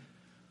third,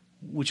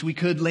 which we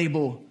could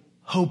label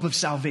hope of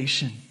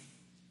salvation.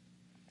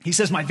 He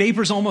says, my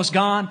vapor's almost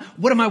gone.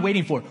 What am I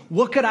waiting for?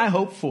 What could I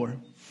hope for?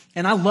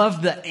 And I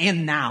love the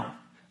 "and now."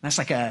 That's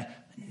like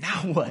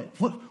now what?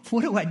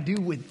 What do I do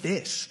with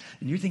this?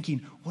 And you're thinking,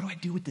 what do I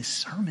do with this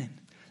sermon?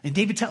 And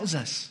David tells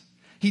us,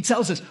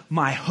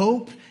 my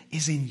hope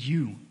is in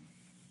you.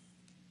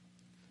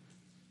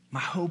 My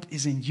hope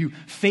is in you.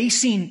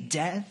 Facing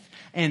death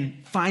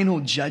and final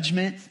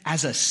judgment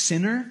as a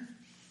sinner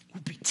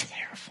would be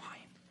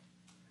terrifying,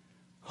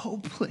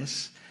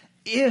 hopeless,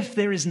 if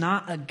there is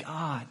not a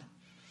God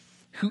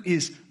who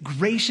is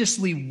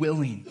graciously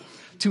willing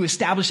to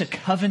establish a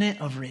covenant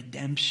of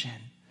redemption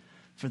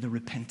for the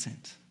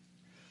repentant.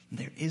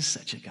 There is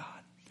such a God.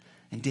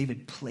 And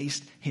David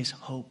placed his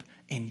hope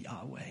in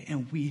Yahweh.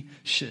 And we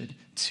should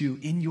too.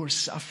 In your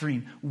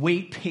suffering,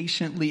 wait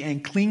patiently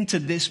and cling to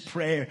this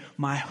prayer.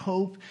 My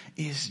hope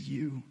is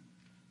you.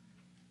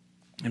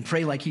 And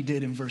pray like he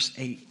did in verse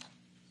 8.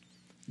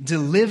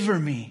 Deliver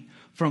me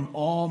from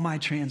all my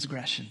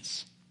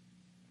transgressions.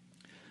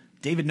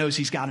 David knows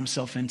he's got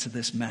himself into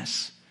this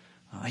mess.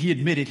 He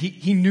admitted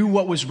he knew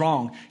what was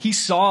wrong. He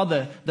saw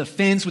the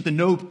fence with the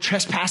no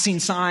trespassing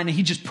sign and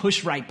he just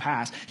pushed right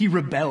past. He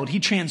rebelled. He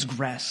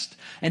transgressed.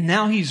 And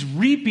now he's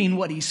reaping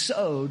what he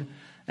sowed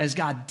as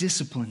God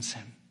disciplines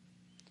him.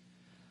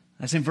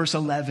 That's in verse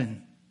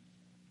 11.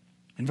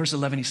 In verse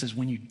 11 he says,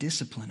 when you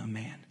discipline a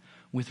man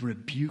with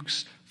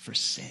rebukes for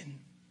sin,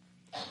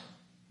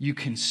 you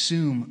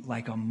consume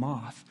like a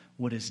moth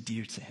what is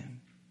dear to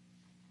him.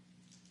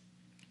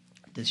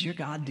 Does your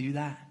God do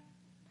that?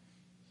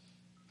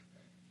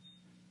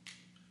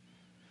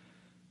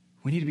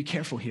 We need to be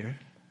careful here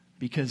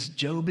because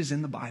Job is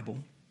in the Bible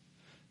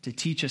to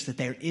teach us that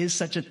there is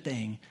such a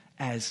thing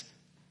as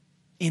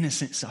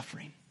innocent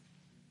suffering.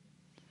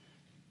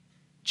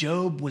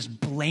 Job was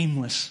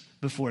blameless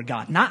before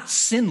God, not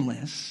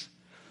sinless,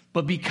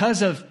 but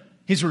because of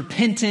his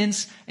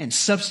repentance and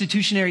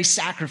substitutionary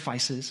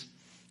sacrifices,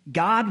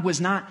 God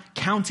was not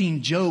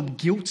counting Job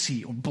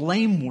guilty or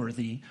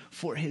blameworthy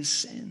for his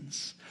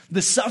sins.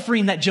 The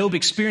suffering that Job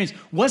experienced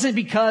wasn't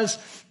because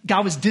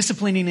God was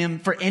disciplining him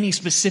for any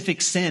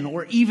specific sin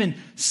or even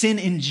sin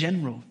in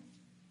general.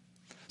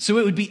 So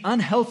it would be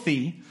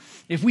unhealthy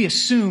if we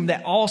assume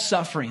that all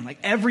suffering, like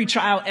every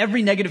trial,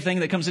 every negative thing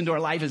that comes into our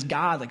life is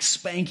God like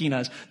spanking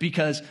us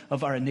because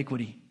of our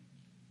iniquity.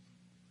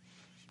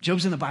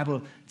 Job's in the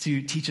Bible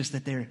to teach us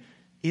that there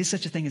is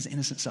such a thing as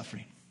innocent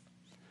suffering.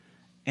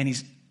 And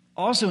he's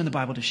also in the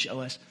Bible to show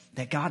us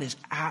that God is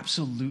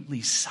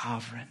absolutely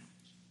sovereign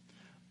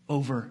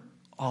over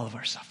all of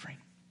our suffering.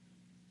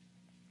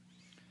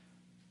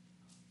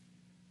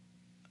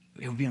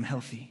 It would be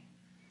unhealthy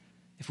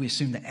if we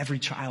assumed that every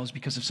trial is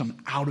because of some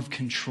out of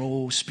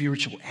control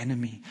spiritual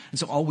enemy. And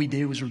so all we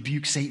did was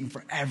rebuke Satan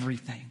for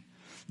everything.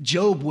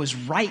 Job was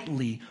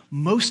rightly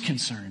most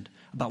concerned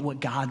about what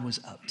God was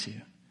up to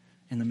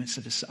in the midst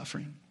of his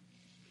suffering.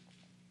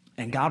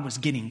 And God was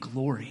getting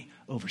glory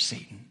over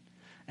Satan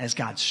as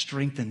God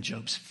strengthened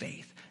Job's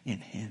faith in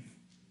him.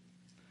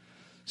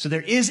 So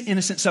there is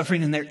innocent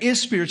suffering and there is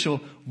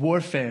spiritual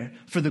warfare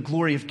for the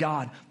glory of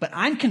God. But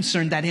I'm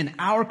concerned that in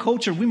our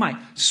culture, we might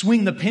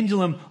swing the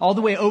pendulum all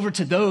the way over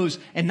to those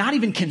and not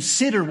even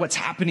consider what's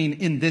happening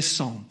in this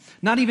psalm.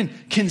 Not even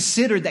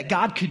consider that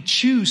God could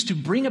choose to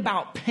bring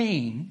about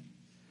pain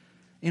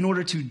in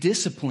order to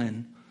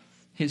discipline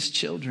his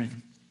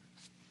children.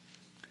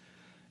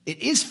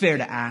 It is fair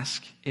to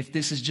ask if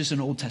this is just an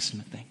Old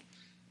Testament thing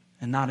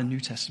and not a New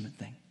Testament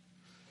thing.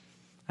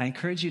 I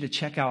encourage you to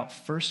check out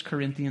 1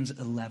 Corinthians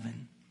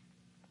 11.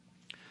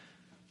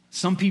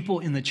 Some people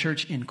in the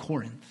church in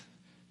Corinth,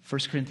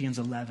 1 Corinthians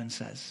 11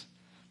 says,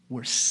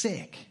 were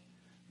sick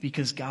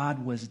because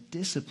God was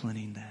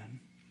disciplining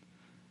them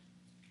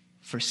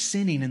for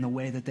sinning in the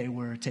way that they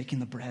were taking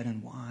the bread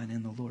and wine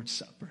in the Lord's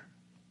Supper.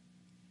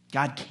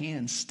 God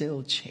can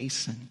still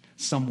chasten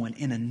someone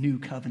in a new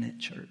covenant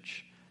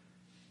church.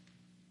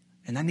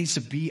 And that needs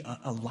to be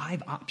a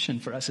live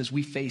option for us as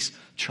we face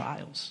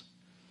trials.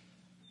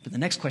 But the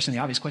next question,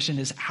 the obvious question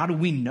is, how do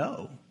we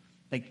know?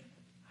 Like,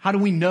 how do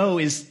we know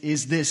is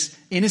this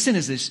innocent?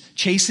 Is this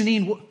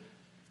chastening?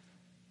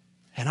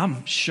 And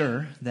I'm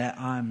sure that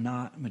I'm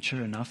not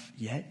mature enough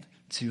yet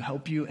to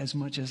help you as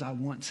much as I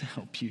want to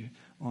help you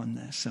on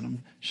this. And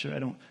I'm sure I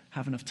don't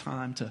have enough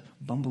time to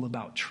bumble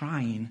about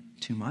trying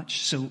too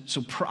much. So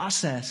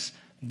process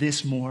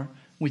this more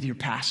with your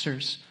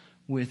pastors,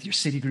 with your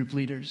city group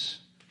leaders.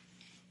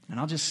 And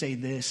I'll just say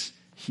this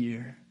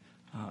here.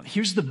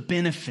 Here's the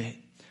benefit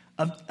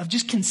of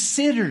just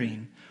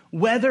considering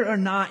whether or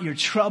not your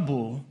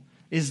trouble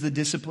is the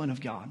discipline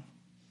of God.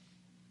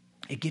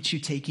 It gets you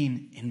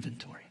taking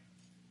inventory.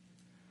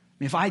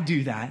 If I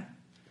do that,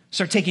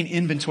 start taking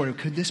inventory,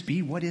 could this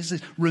be? What is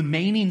this?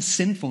 Remaining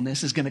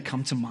sinfulness is going to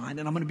come to mind,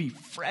 and I'm going to be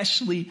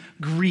freshly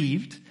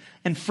grieved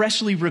and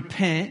freshly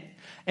repent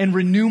and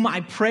renew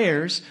my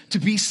prayers to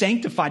be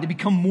sanctified, to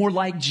become more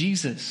like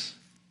Jesus.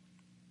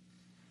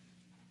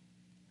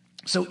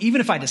 So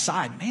even if I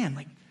decide, man,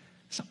 like,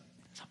 it's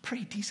a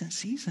pretty decent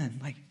season.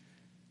 Like,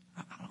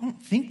 I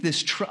don't think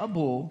this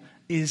trouble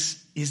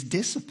is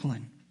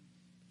discipline.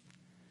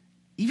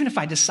 Even if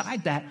I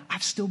decide that,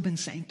 I've still been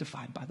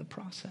sanctified by the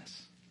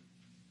process.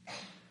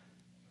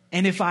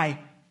 And if I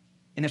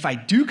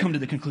do come to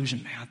the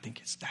conclusion, man, I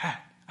think it's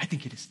that. I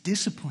think it is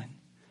discipline.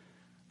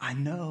 I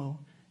know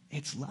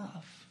it's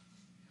love.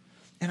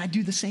 And I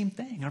do the same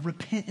thing. I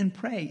repent and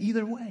pray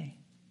either way.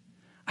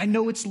 I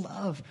know it's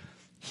love.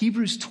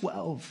 Hebrews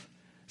 12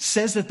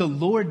 says that the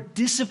Lord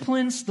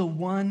disciplines the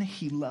one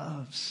he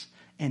loves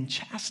and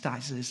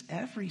chastises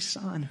every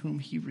son whom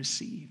he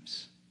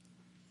receives.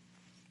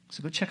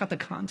 So go check out the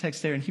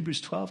context there in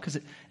Hebrews 12, because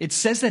it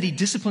says that he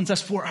disciplines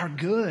us for our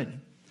good,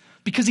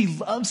 because he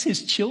loves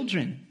his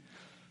children.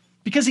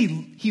 Because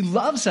he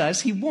loves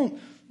us, he won't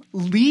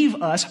leave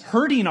us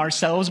hurting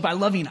ourselves by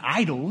loving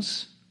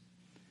idols.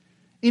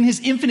 In his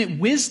infinite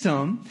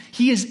wisdom,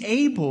 he is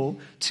able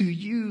to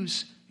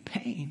use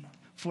pain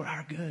for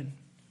our good,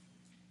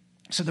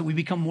 so that we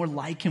become more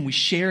like him. We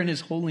share in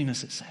his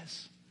holiness, it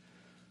says,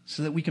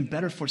 so that we can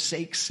better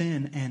forsake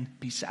sin and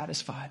be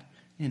satisfied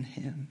in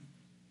him.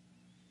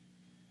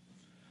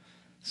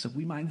 So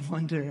we might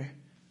wonder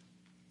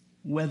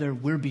whether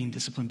we're being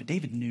disciplined, but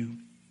David knew.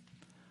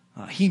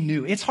 He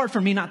knew. It's hard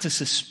for me not to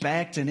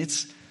suspect, and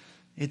it's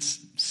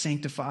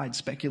sanctified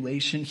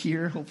speculation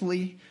here,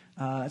 hopefully.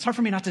 It's hard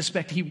for me not to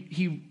suspect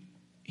he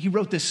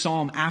wrote this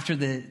psalm after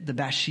the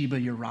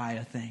Bathsheba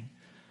Uriah thing.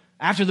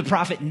 After the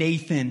prophet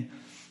Nathan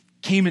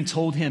came and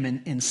told him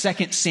in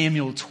 2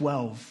 Samuel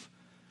 12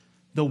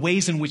 the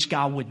ways in which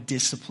God would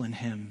discipline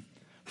him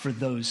for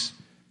those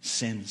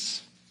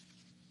sins.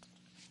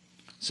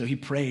 So he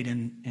prayed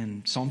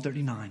in Psalm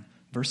 39,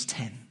 verse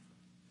 10.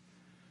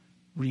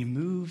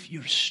 Remove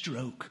your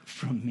stroke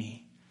from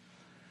me.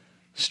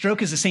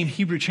 Stroke is the same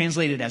Hebrew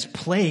translated as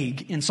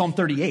plague in Psalm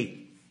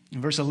 38.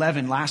 In verse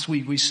 11, last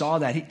week we saw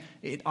that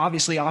it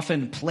obviously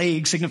often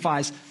plague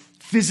signifies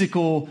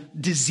physical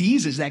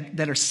diseases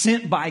that are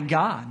sent by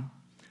God.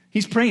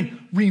 He's praying,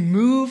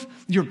 remove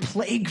your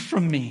plague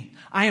from me.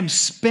 I am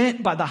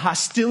spent by the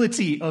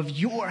hostility of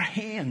your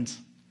hand.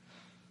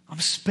 I'm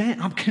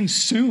spent. I'm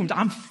consumed.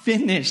 I'm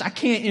finished. I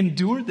can't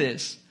endure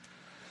this.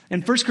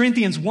 And 1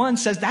 Corinthians 1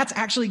 says that's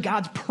actually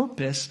God's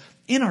purpose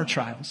in our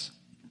trials,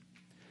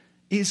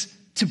 is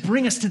to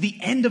bring us to the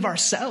end of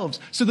ourselves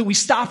so that we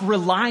stop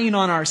relying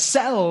on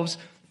ourselves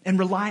and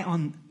rely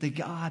on the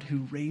God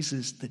who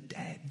raises the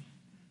dead.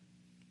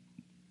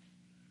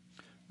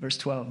 Verse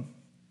 12,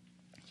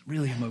 it's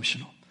really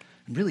emotional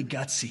and really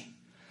gutsy.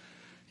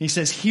 He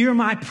says, hear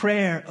my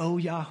prayer, O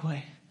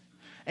Yahweh,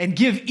 and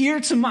give ear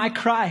to my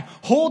cry.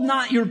 Hold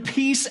not your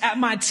peace at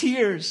my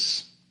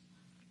tears.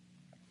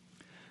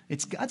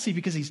 It's gutsy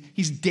because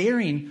he's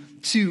daring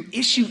to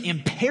issue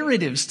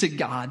imperatives to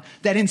God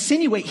that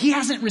insinuate he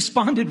hasn't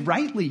responded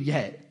rightly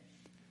yet.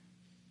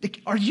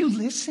 Are you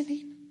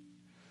listening?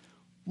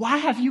 Why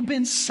have you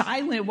been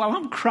silent while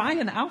I'm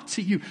crying out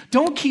to you?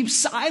 Don't keep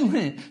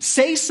silent.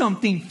 Say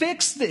something.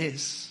 Fix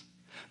this.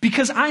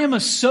 Because I am a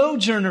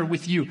sojourner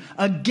with you,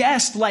 a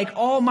guest like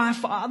all my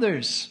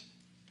fathers.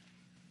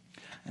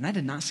 And I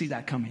did not see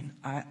that coming.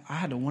 I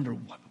had to wonder,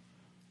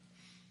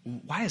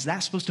 why is that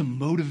supposed to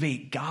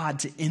motivate God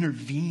to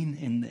intervene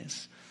in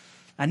this?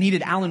 I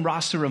needed Alan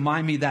Ross to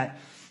remind me that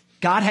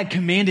God had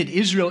commanded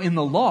Israel in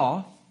the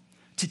law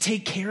to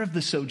take care of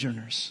the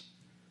sojourners,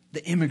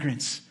 the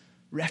immigrants,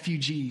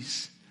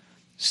 refugees.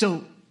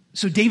 So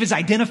David's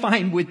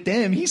identifying with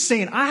them. He's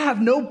saying, I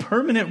have no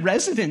permanent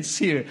residence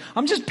here.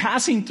 I'm just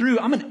passing through.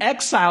 I'm an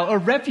exile, a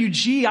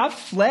refugee. I've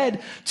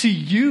fled to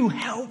you.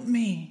 Help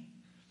me.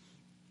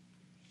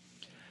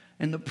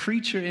 And the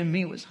preacher in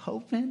me was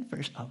hoping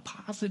for a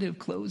positive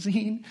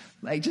closing,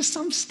 like just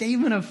some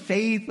statement of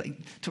faith, like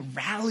to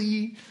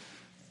rally.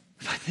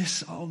 But this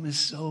psalm is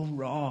so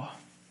raw.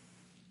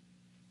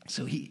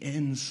 So he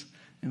ends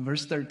in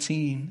verse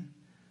 13.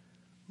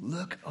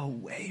 Look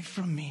away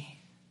from me,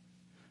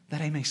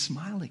 that I may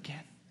smile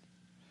again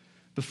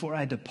before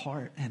I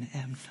depart and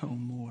am no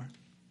more.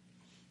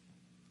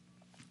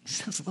 He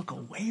says, look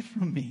away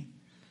from me.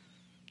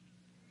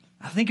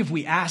 I think if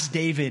we ask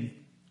David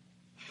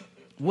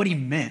what he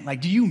meant, like,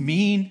 do you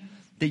mean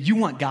that you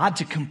want God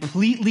to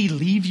completely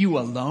leave you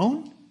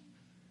alone?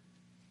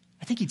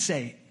 think he'd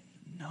say,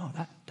 no,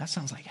 that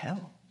sounds like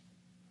hell.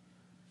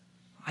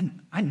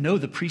 I know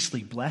the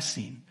priestly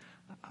blessing.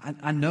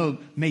 I know,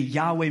 may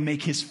Yahweh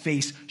make his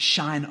face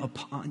shine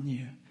upon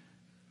you.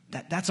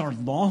 That's our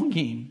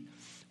longing.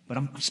 But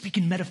I'm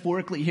speaking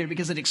metaphorically here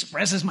because it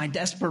expresses my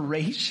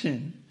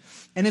desperation.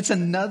 And it's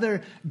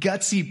another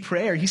gutsy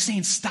prayer. He's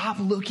saying, stop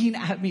looking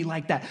at me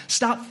like that.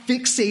 Stop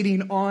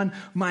fixating on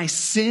my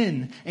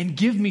sin and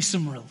give me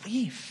some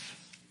relief.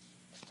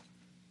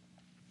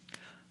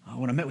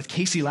 When I met with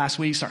Casey last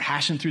week, started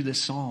hashing through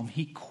this psalm,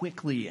 he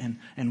quickly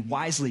and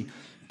wisely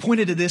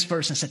pointed to this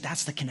verse and said,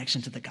 that's the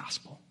connection to the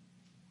gospel.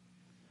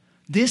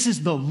 This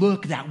is the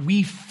look that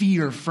we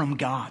fear from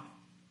God.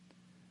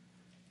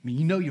 I mean,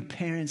 you know your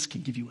parents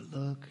can give you a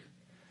look.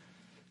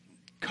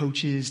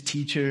 Coaches,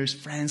 teachers,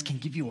 friends can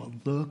give you a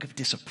look of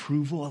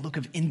disapproval, a look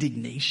of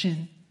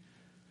indignation.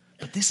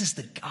 But this is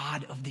the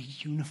God of the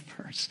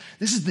universe.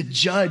 This is the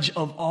judge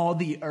of all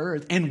the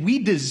earth. And we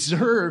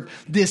deserve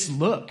this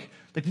look.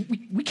 Like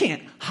we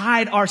can't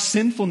hide our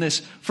sinfulness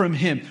from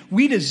him.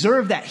 We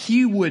deserve that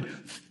he would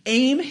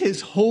aim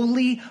his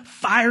holy,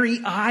 fiery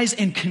eyes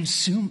and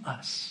consume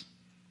us.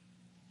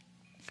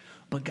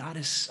 But God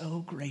is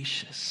so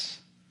gracious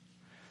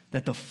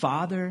that the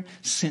Father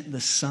sent the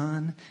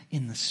Son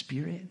in the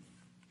Spirit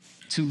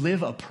to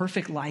live a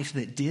perfect life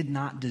that did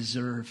not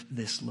deserve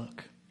this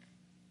look.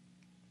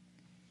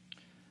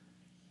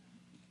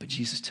 But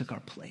Jesus took our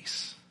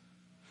place.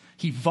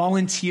 He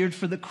volunteered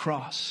for the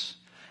cross,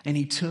 and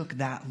he took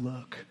that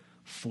look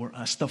for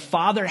us. The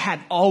Father had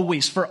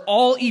always, for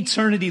all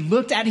eternity,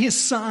 looked at his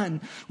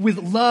Son with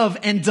love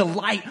and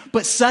delight,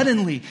 but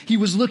suddenly he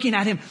was looking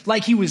at him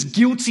like he was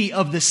guilty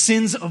of the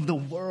sins of the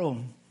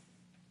world.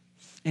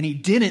 And he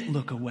didn't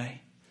look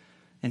away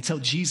until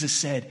Jesus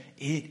said,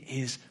 it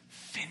is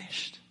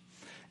finished.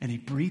 And he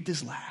breathed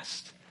his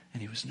last,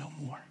 and he was no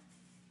more.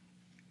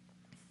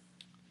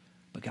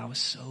 But God was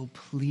so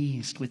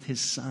pleased with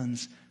his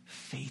Son's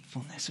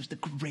faithfulness. It was the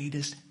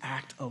greatest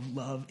act of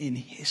love in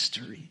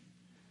history,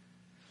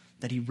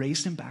 that he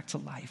raised him back to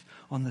life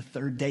on the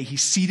third day. He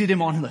seated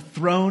him on the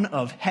throne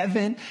of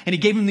heaven, and he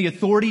gave him the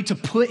authority to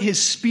put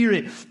his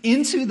Spirit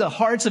into the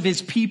hearts of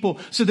his people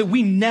so that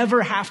we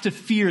never have to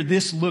fear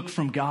this look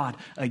from God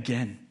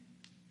again.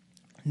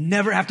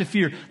 Never have to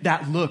fear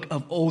that look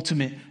of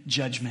ultimate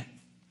judgment.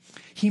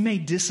 He may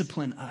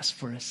discipline us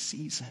for a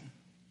season,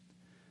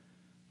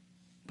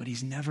 but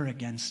he's never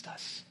against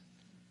us.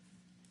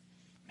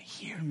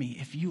 Hear me,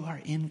 if you are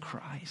in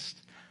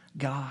Christ,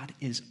 God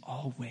is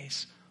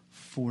always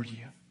for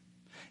you.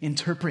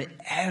 Interpret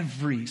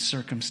every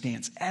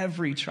circumstance,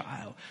 every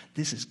trial.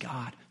 This is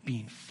God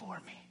being for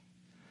me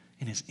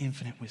in his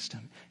infinite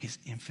wisdom, his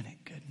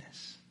infinite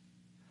goodness.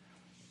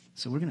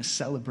 So we're going to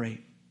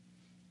celebrate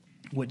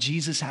what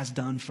Jesus has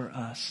done for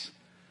us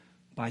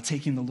by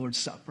taking the Lord's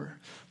Supper.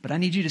 But I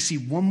need you to see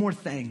one more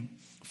thing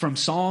from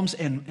Psalms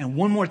and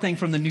one more thing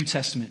from the New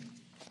Testament.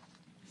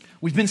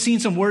 We've been seeing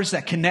some words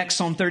that connect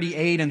Psalm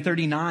 38 and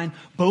 39.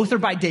 Both are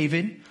by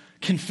David,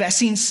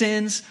 confessing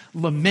sins,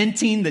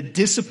 lamenting the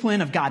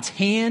discipline of God's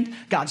hand,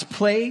 God's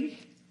plague.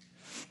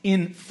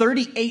 In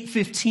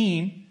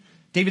 38:15,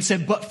 David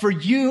said, but for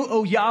you,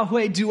 O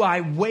Yahweh, do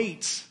I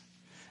wait.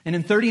 And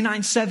in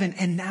 39:7,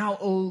 and now,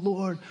 O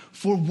Lord,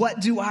 for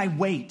what do I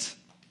wait?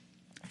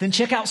 Then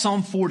check out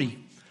Psalm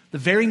 40, the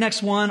very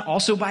next one,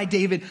 also by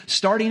David,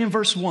 starting in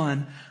verse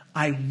 1.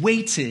 I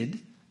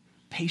waited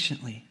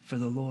patiently for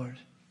the Lord.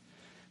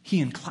 He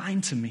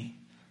inclined to me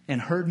and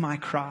heard my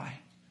cry.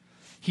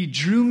 He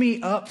drew me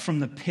up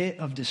from the pit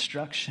of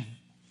destruction,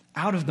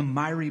 out of the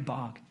miry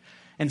bog,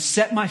 and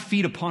set my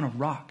feet upon a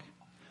rock,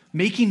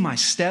 making my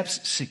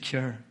steps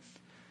secure.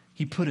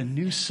 He put a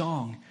new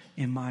song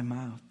in my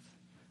mouth,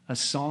 a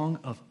song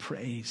of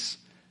praise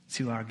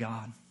to our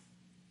God.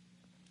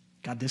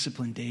 God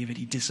disciplined David.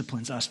 He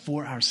disciplines us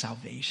for our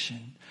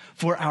salvation,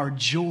 for our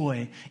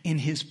joy in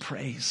his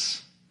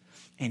praise.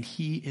 And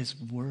he is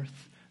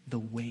worth the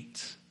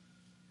wait.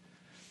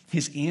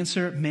 His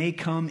answer may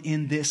come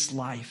in this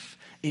life.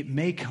 It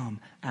may come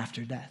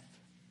after death.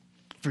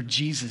 For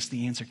Jesus,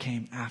 the answer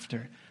came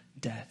after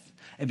death.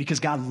 And because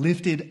God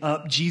lifted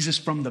up Jesus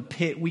from the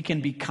pit, we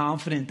can be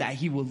confident that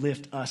he will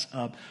lift us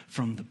up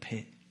from the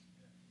pit.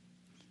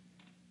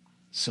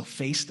 So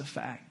face the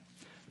fact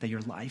that your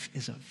life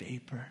is a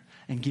vapor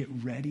and get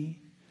ready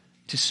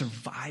to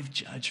survive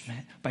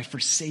judgment by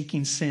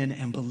forsaking sin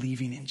and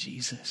believing in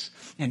Jesus.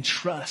 And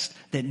trust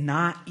that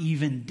not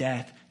even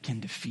death can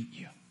defeat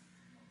you.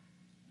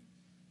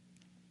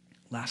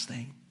 Last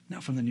thing, now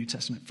from the New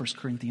Testament, 1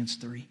 Corinthians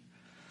 3.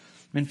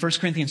 In 1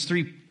 Corinthians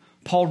 3,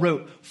 Paul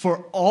wrote,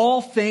 for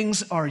all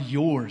things are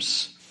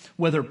yours,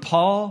 whether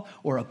Paul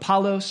or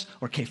Apollos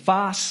or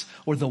Cephas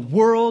or the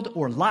world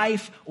or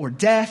life or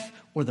death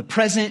or the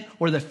present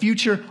or the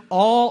future,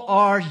 all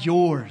are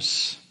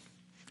yours.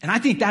 And I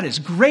think that is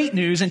great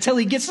news until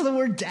he gets to the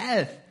word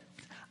death.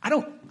 I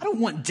don't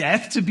want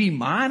death to be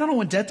mine. I don't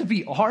want death to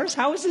be ours.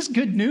 How is this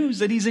good news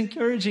that he's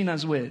encouraging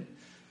us with?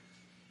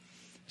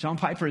 John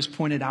Piper has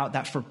pointed out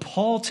that for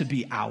Paul to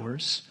be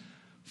ours,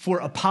 for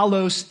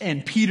Apollos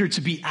and Peter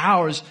to be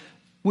ours,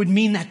 would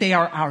mean that they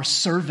are our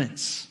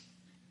servants.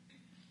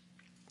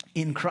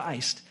 In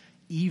Christ,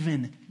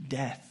 even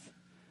death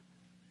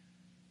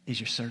is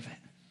your servant.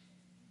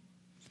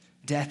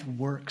 Death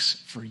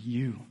works for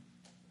you.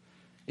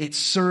 It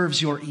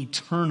serves your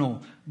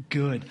eternal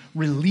good,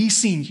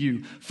 releasing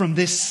you from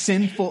this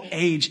sinful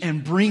age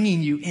and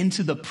bringing you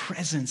into the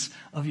presence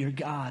of your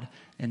God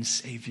and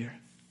Savior.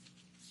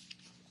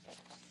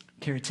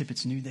 Kara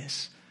Tippett knew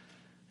this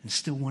and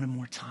still wanted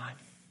more time.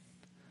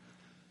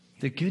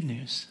 The good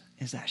news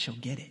is that she'll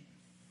get it.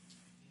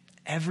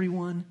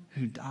 Everyone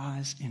who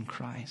dies in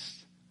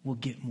Christ will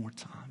get more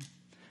time.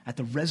 At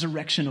the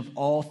resurrection of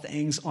all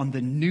things on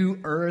the new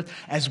earth,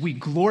 as we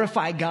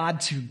glorify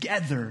God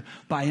together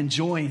by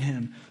enjoying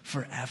him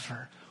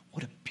forever.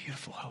 What a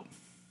beautiful hope.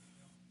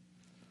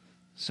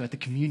 So at the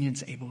communion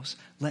tables,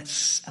 let's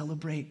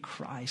celebrate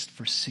Christ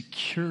for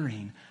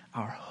securing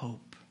our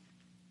hope.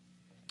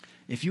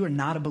 If you are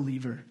not a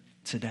believer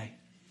today,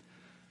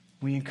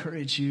 we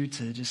encourage you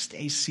to just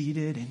stay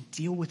seated and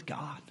deal with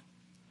God.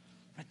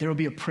 There will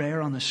be a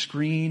prayer on the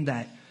screen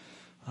that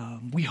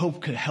we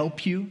hope could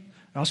help you.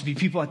 There'll also be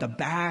people at the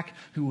back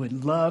who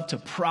would love to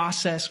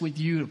process with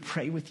you, to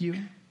pray with you.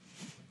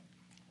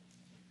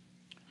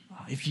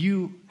 If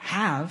you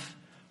have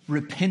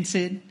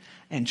repented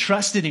and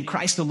trusted in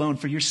Christ alone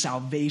for your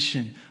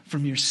salvation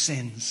from your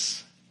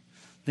sins,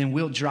 then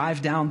we'll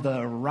drive down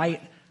the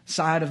right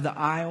side of the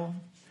aisle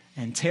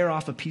and tear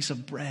off a piece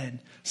of bread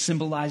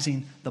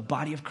symbolizing the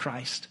body of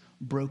Christ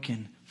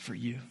broken for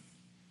you.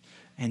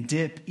 And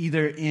dip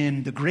either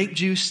in the grape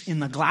juice in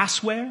the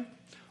glassware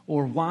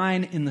or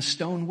wine in the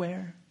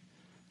stoneware,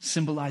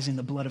 symbolizing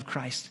the blood of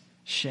Christ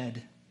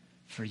shed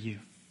for you.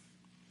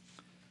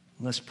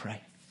 Let's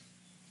pray.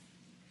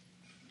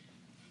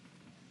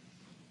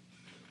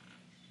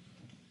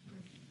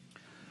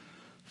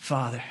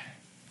 Father,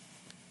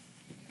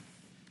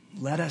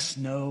 let us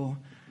know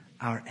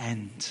our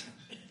end.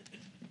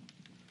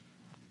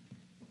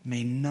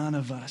 May none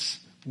of us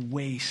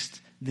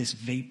waste this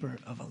vapor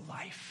of a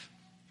life.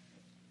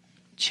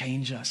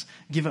 Change us.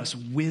 Give us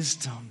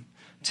wisdom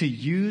to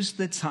use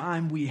the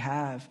time we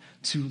have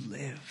to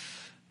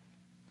live.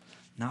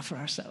 Not for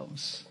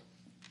ourselves,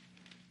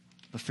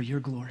 but for your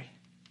glory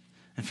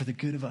and for the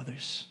good of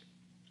others.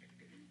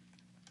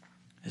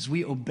 As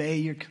we obey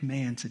your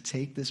command to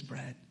take this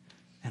bread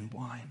and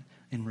wine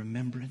in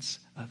remembrance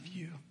of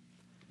you,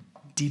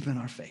 deepen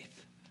our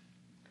faith.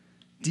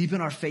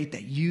 Deepen our faith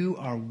that you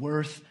are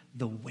worth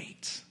the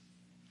wait.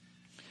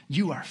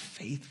 You are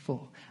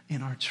faithful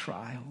in our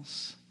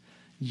trials.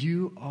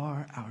 You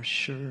are our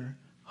sure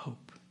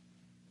hope.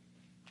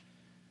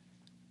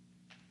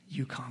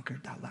 You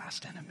conquered that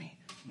last enemy,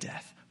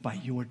 death, by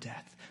your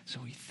death.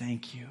 So we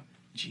thank you,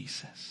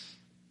 Jesus.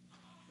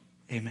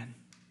 Amen.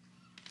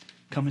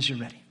 Come as you're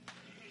ready.